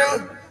benai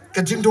April,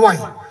 kejinduai.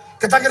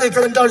 Kita kena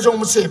kalendar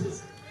jong musim.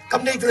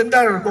 Kami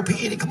kalendar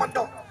kopi ini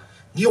kemana?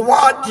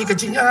 Niwat di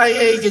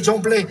kejingai ke jong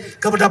play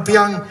kepada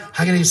piang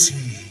hari si.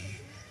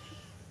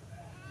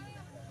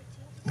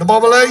 Nama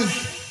BLEI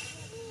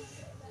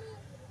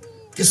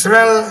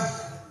Israel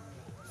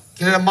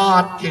kira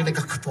mat yang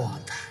dekat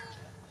KPUT.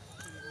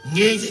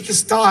 Ngi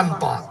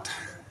Kistan pat.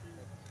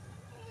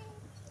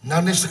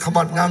 Nanis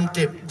kamat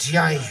ngantip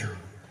jayu.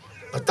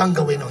 Batang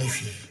gawin ang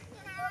ifi.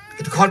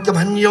 Kita khat kam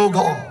hanyo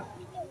gong.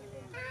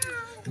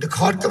 Kita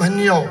khat kam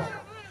hanyo.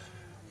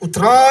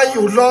 Utrai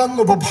ulang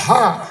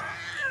ubabha.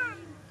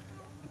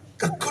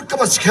 Kakut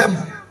kamas kem.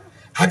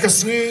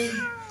 Hagasni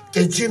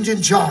ke jin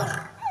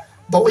jar.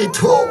 Bau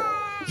itu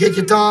ya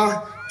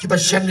kita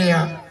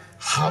kibasyannya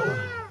hau.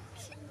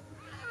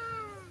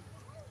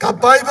 Ka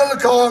Bible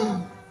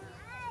gong.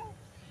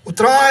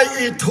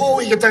 Utrai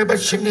itu ia tak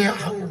berseni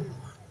hau.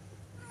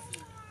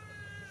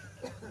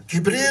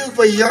 Kibriu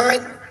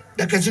bayan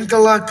dah kajin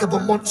kala ke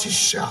pemot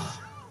sisa.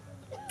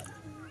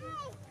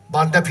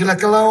 Banda pila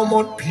kala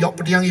omot piok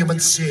pediang ia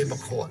mensi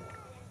makot.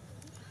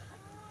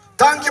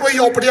 Tangki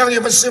bayok pediang ia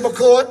mensi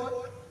makot.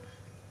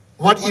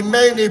 Wat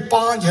imei ni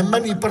pan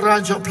yemen ni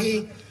peraja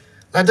pi.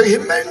 Lalu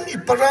yemen ni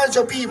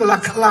peraja pi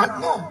bela kelat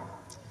mo.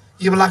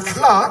 Ia bela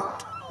kelat.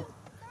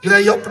 Ila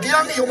yok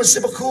pediang yung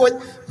masih berkuat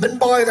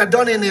menboy na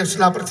don ini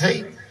sila pyrthei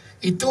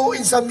itu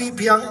insami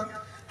piang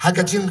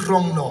hagajin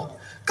rong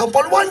no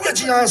kampalwan ka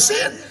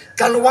jingiaseng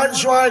kalwan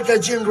swai ka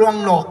jing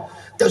rong no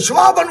the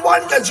swaban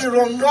wan ka jing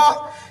rong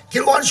no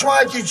kilwan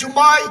swai ki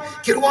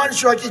jumai kilwan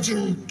swai ki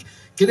jing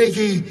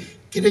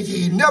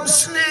kini nam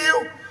sniu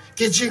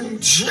ki jing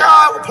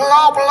jiao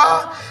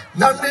pla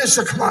nang ne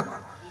sakmat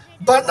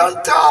banan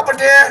ta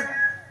bade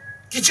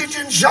ki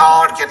jing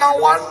jar ki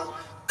nawan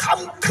kam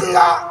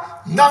kla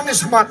nang ni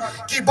semat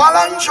ki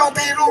balan jong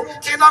biru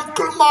ki nang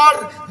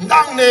kulmar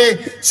nang ni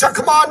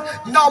sakman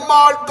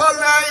namar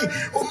BLEI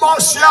umau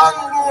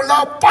siang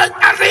ula pai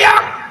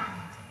ariang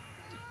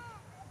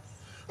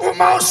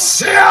umau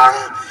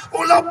siang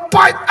ula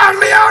pai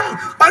ariang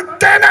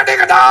bantena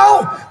de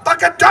kadau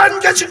bakadan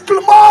ke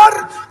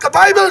kulmar ke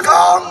Bible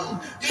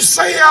kong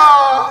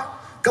Isaiah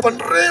ke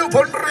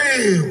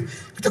BYNRIEW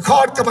kita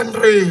khat ke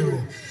BYNRIEW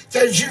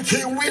ke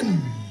jiki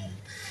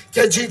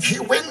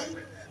win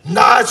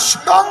na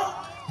snong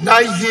na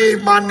ye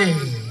mane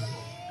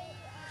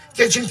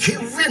ke jin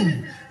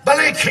kiwin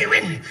BLEI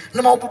kiwin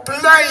lemau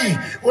BLEI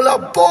ula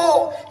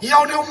bo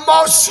yau ni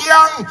mau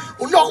siang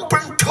unong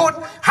pentut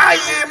hai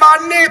ye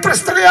mane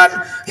prestrian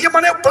ye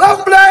mane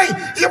belang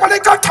BLEI ye mane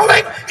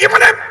Katolik ye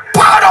mane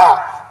paro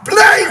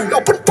BLEI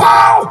open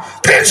pau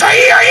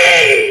pyrthei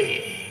ai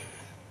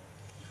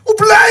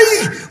BLEI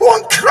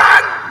uang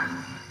kran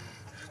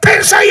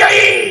pyrthei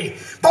ai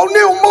bau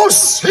ni mau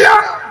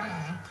siang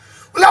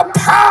la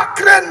pa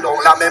kren dong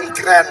la mem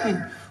kren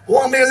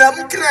wong me lam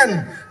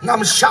kren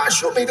nam sha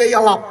shu me de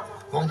Ialap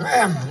wong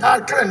em na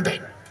kren be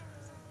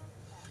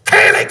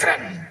kele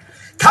kren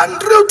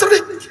kan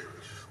rutrik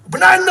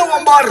benan no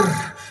bar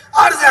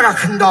arja ka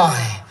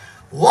khandai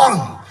wong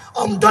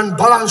om dan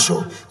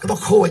balanso ke ba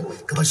khoi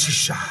ke ba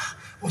sisa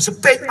wong se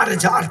pek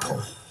arja artho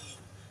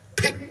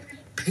pek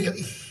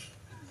pei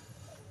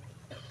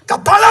ka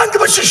balan ke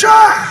ba sisa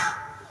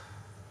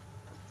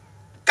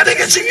ka de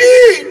ke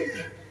jingin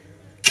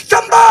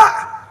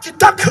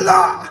kita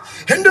kela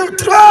hendak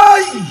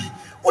try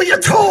oh ya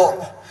to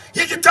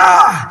ya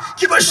kita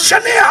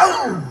berseni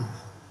hau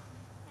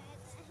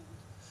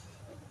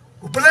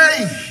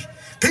BLEI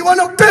pi wan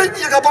pe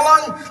ya ka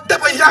balang da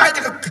ba ya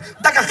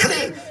da ka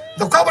khle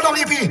no ka ba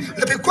ni pi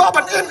le pi kwa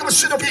ban em ka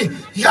sin pi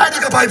ya da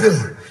ka Bible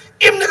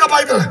im da ka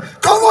Bible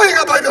ko go ya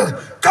ka Bible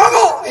ko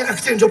go ya ka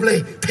tin jo BLEI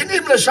pin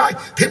im le sai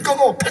pin ko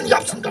go pin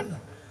yap san dan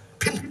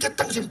pin ket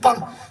tang sim pang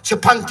se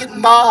pang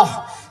kin ma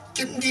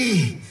kin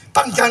di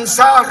pang jan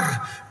sar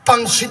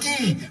pang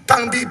sidi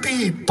pang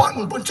bibi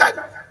pang bun chat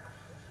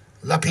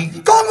la pi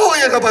ko go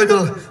ya ka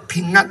Bible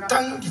pin ngat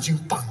tang ki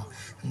jing pang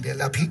de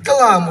la pi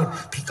kala mo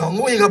pi ko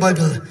go ya ka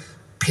Bible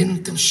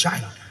pin tin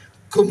sai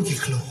kum ki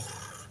klo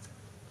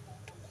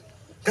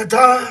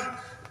kata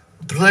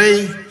BLEI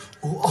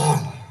u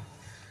on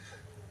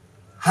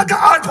haga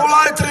art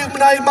polai tri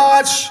menai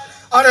march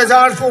ada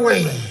jar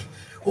foi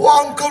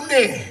uang kum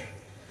ne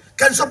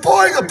kan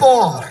sapoi ka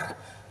por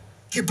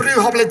ki bri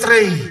hoble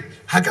tri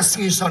haga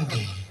singi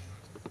Sunday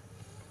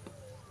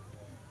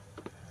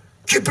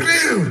ki bri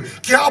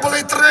ki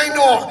hoble tri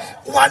no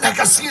wan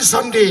haga singi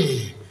Sunday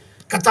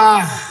kata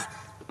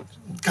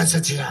kan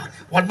saja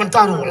wan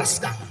mentaru la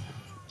sedang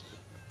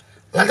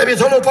la lebih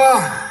tolo pa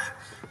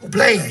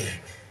BLEI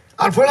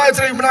art polai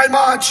tri menai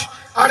march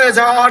ada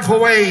jar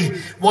foi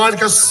wan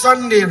ka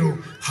Sunday ru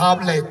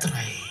hoble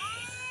tri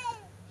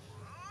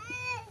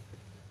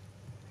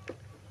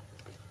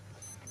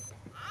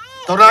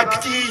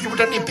rakti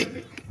kemudian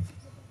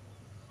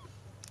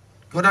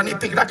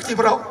ipik rakti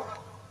bro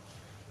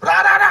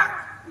ra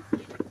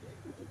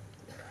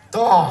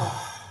to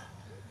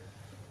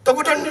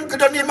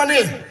kemudian di mana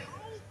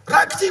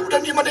rakti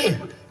kemudian di mana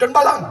dan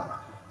balang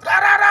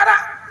ra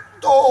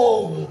to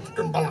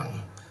dan balang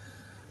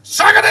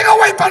sangat dengan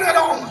waipan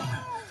dong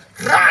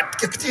rat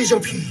ke keti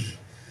jopi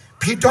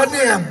pi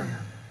donem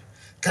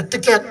ke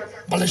tiket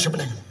balai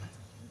sebenarnya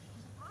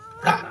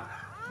ra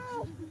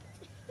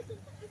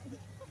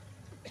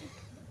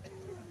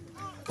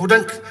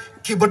kemudian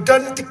ki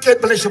badan tiket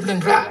balai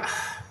sebenarnya ra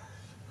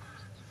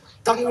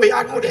tang we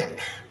anu deh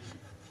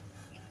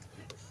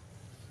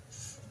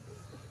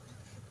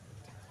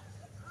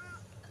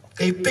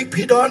kai pik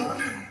pidon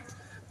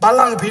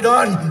balang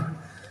pidon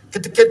ke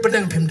tiket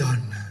benang pimdon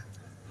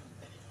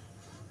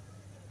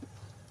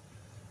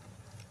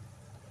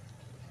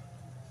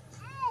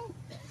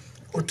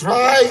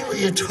utrai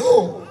itu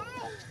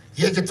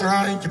ye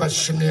kita coba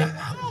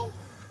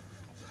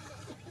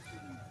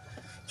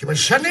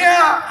senia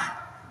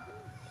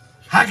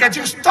haka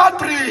jing start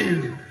pri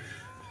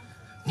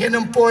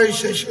ngin poi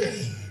se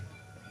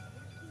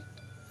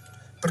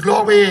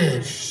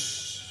perlowes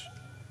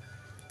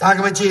tak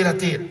baca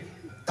ratit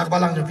tak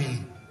balang jepi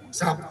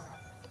sap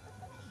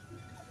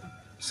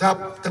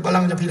tak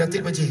balang jepi ratit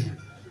baca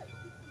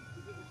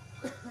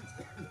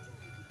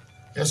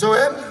ya so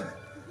em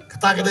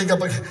kata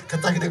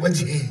kedai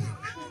baca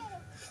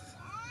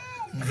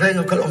reng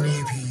kalau ni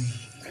pi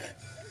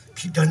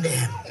dan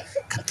em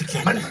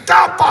ketika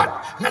mendapat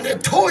ngane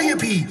toy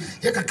pi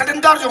ya ka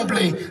kalendar jong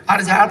BLEI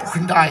ada jahat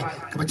khindai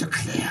ke baca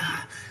clear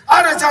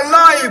ada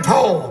jalai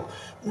po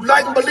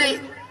ulai BLEI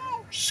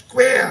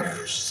square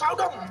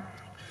saudam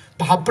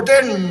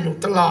bahapden nu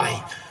telai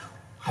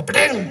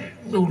hapden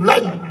nu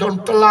lain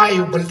don telai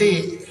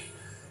BLEI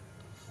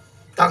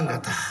tang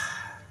kata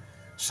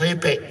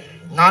sepe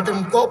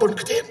ngadem ko pun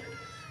kecil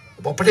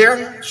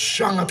bahapden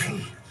sang api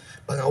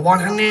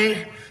bangawan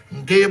hane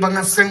de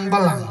bangaseng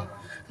balang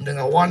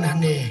dengan wan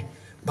hane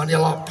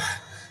Ialap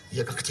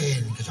ya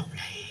kecil ke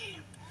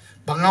BLEI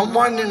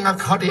bangawan yang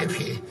akhade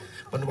pi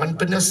wan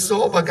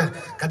peneso baga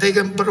kadai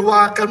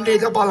berwa kamde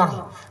ka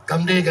balang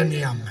kamde ka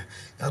niam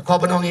ko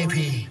banong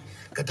pi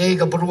kadai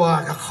ka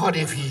berwa ka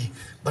khade pi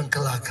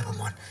bangkala ka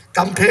pamon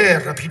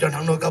compare pi don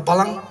hang ka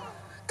balang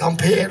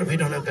compare pi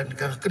don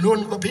ka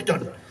kenun ko pi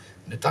don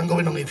ne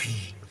tanggo banong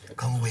pi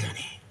kang we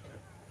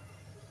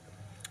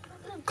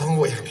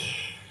ani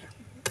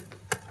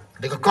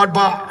de ka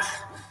kodba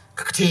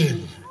ka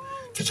kecil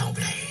ke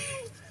BLEI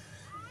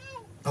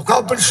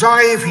kau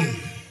pensai pi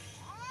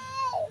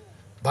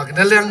bag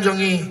naleng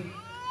jongi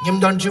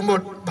nyem dan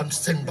jumut ban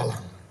seng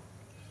balang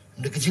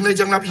de kecing le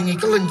jang lap ingi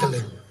kelen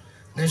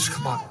nes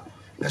khamat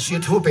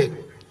nasi thobe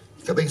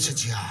ka beng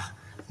seja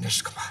nes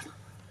khamat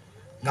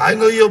ngai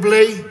ngo yo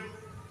BLEI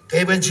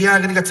ke ben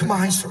jia ga ka thma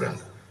hai sural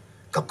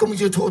kap kum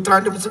je tho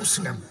tran de sem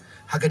singam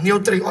ha ga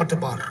neutri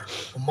otbar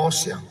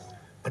mosiang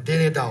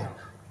padene dau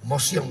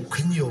mosiang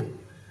khinyo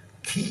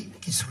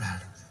ki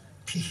sural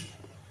pi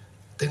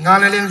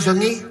tengah leleng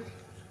jongi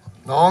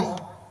ngong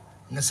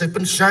ngasai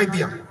pensai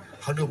biang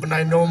hanu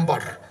benai nomor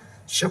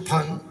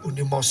sepang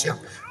uni mosiang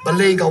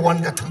BLEI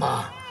gawan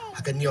gatma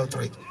akan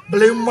neutrik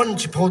BLEI mon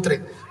cipotrik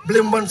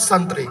BLEI mon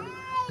santri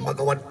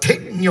magawan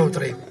tek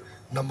neutrik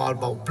namal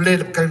bau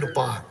BLEI kan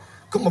lupa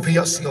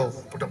kumapias yo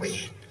putamai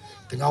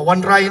tengah wan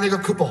rai ni ka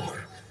kubor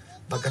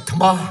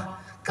bagatma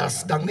ka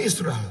sedang ni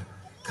Israel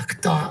ka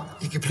kita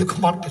iki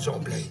plukmat ke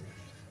BLEI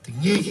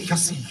tinggi ki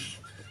kasih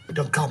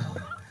idong kam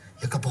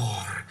ya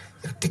kabor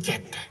ya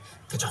tiket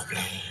ke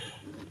BLEI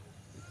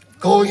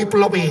kau i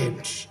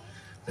pelobet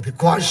lebih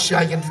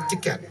kuasa yang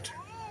tiket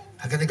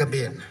akan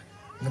digambil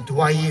dengan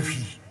dua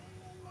yepi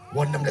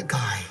wan nam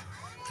lekai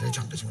kena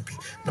jang tu pi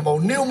na mau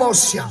new mau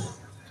siang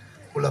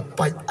ula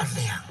pai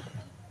arleang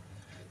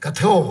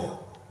katho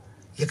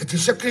ya kati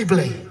sakri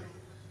blei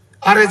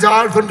are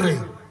jaal penre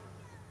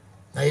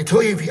na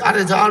ithoi bi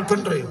are jaal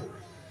penre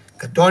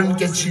kadon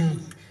ke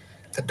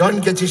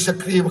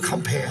sakri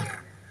compare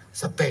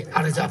sampai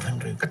are jaal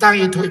penre katang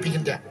ithoi bi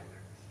kinda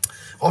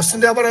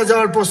osnda bara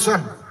jaal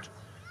bosan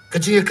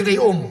kaji kri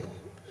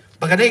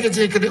bagane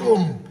kaji kri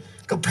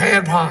compare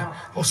bha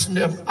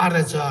osnda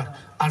are jaal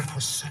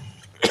alfosan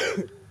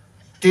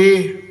di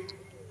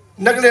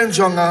naglen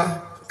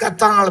jonga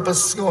katang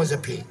alpas ngo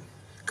japi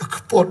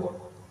kakpot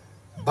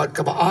bad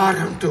kabaar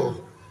hantu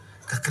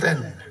kakren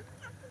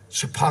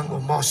sepang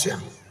mosiang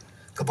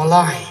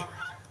kabalai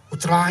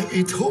utrai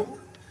itu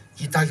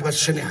kita kibat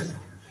senian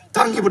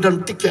tang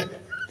kibadan tiket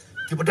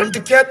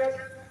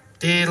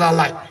di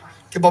lalai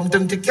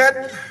kibamdan tiket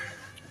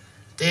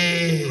di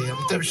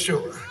amtepsu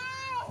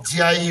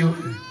jiayu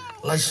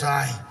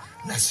lasai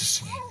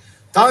nasisi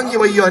tang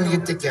kibayon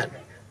tiket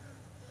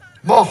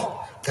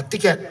moh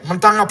tiket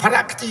mentang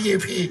parak ti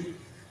yepi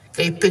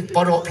kaipik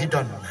poro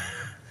pidon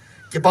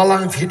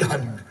kibalang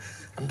pidon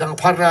andang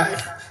para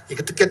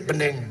tiket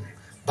beneng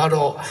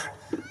baro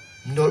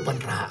nol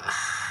bandra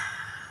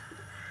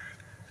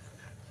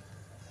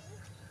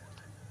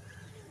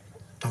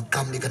don't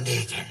come ni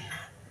kanegen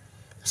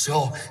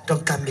so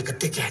don't come ni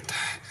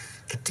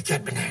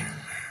tiket beneng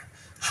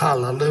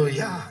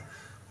hallelujah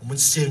mun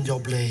sing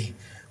jo BLEI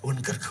un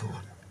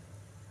kerkhun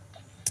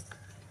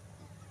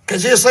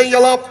kaje say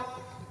Ialap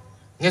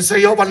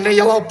ngesayo ban ne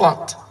Ialap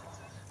pat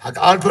hak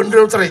alpun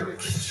rutrik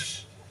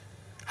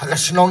hak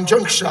snong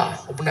jongsa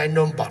ubnai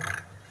nombar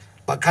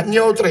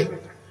bakanyo tre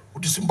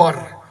udisembar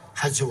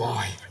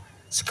hajuai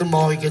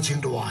sekemoy ke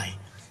jingduai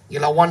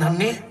ilawan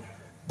hanne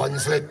ban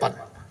selepat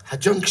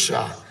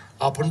hajongsa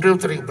alpun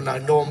rutrik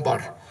ubnai nombar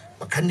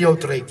bakanyo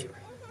tre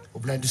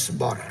ubnai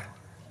disembar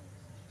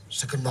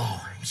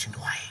sekemoy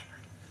jingduai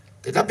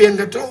tetapi yang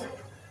kata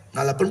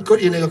ngalapun kod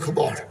ini ke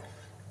kebor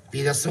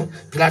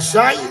bila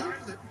syai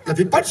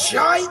lebih pat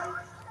syai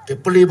dia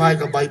beli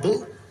baik ke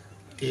Bible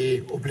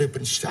dia boleh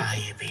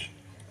pensyai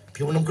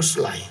pi unang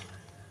keselai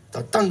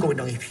datang ke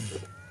unang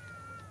ipi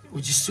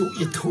uji su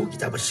itu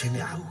kita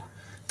berseniau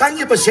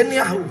tanya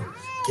berseniau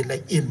kita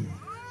im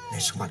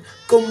nesmat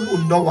kum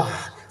unawa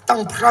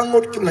tang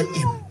prangut kita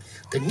im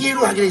dan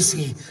ngiru hari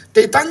ini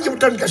dia tanya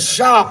dan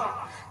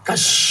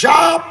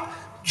kasyap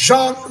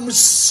John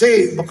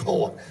mesti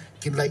bakal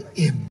kita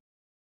im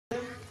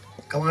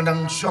kawan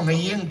dang suang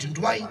yang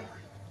jendwai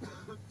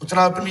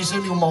utara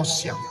penisa ni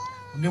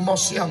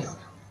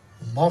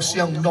mau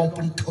siang nong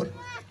pentut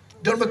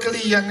dan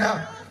berkali yang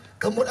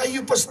kamu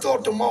ayu pastor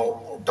tu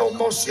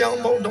mau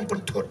siang mau nong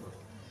pentut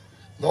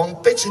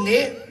nong pech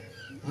ni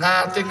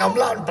ngate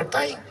ngamlan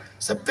partai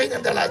sepeng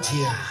adalah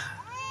dia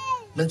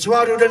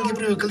mencuaru dan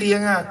gibru kali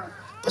yang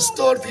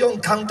pastor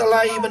piong kang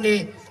talai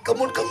mani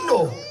kamu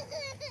no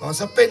nong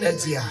sepeng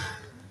dia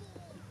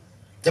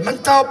zaman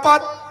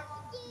tapat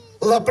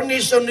la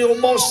penisa ni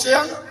mau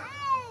siang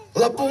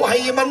la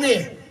buai mani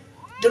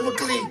dan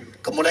berkali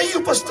kamu ayu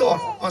pastor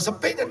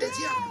sampai ada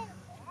dia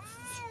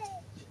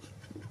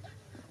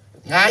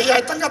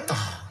ngaya tangata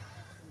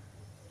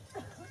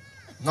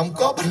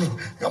ngamko ban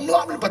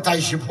ngamlam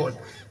patai sipon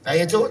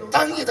ngaya tu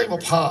tangi tai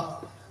bapa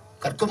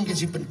kat kum ke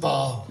sipen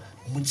pa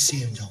mun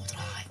sian jauh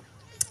trai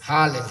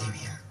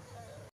haleluya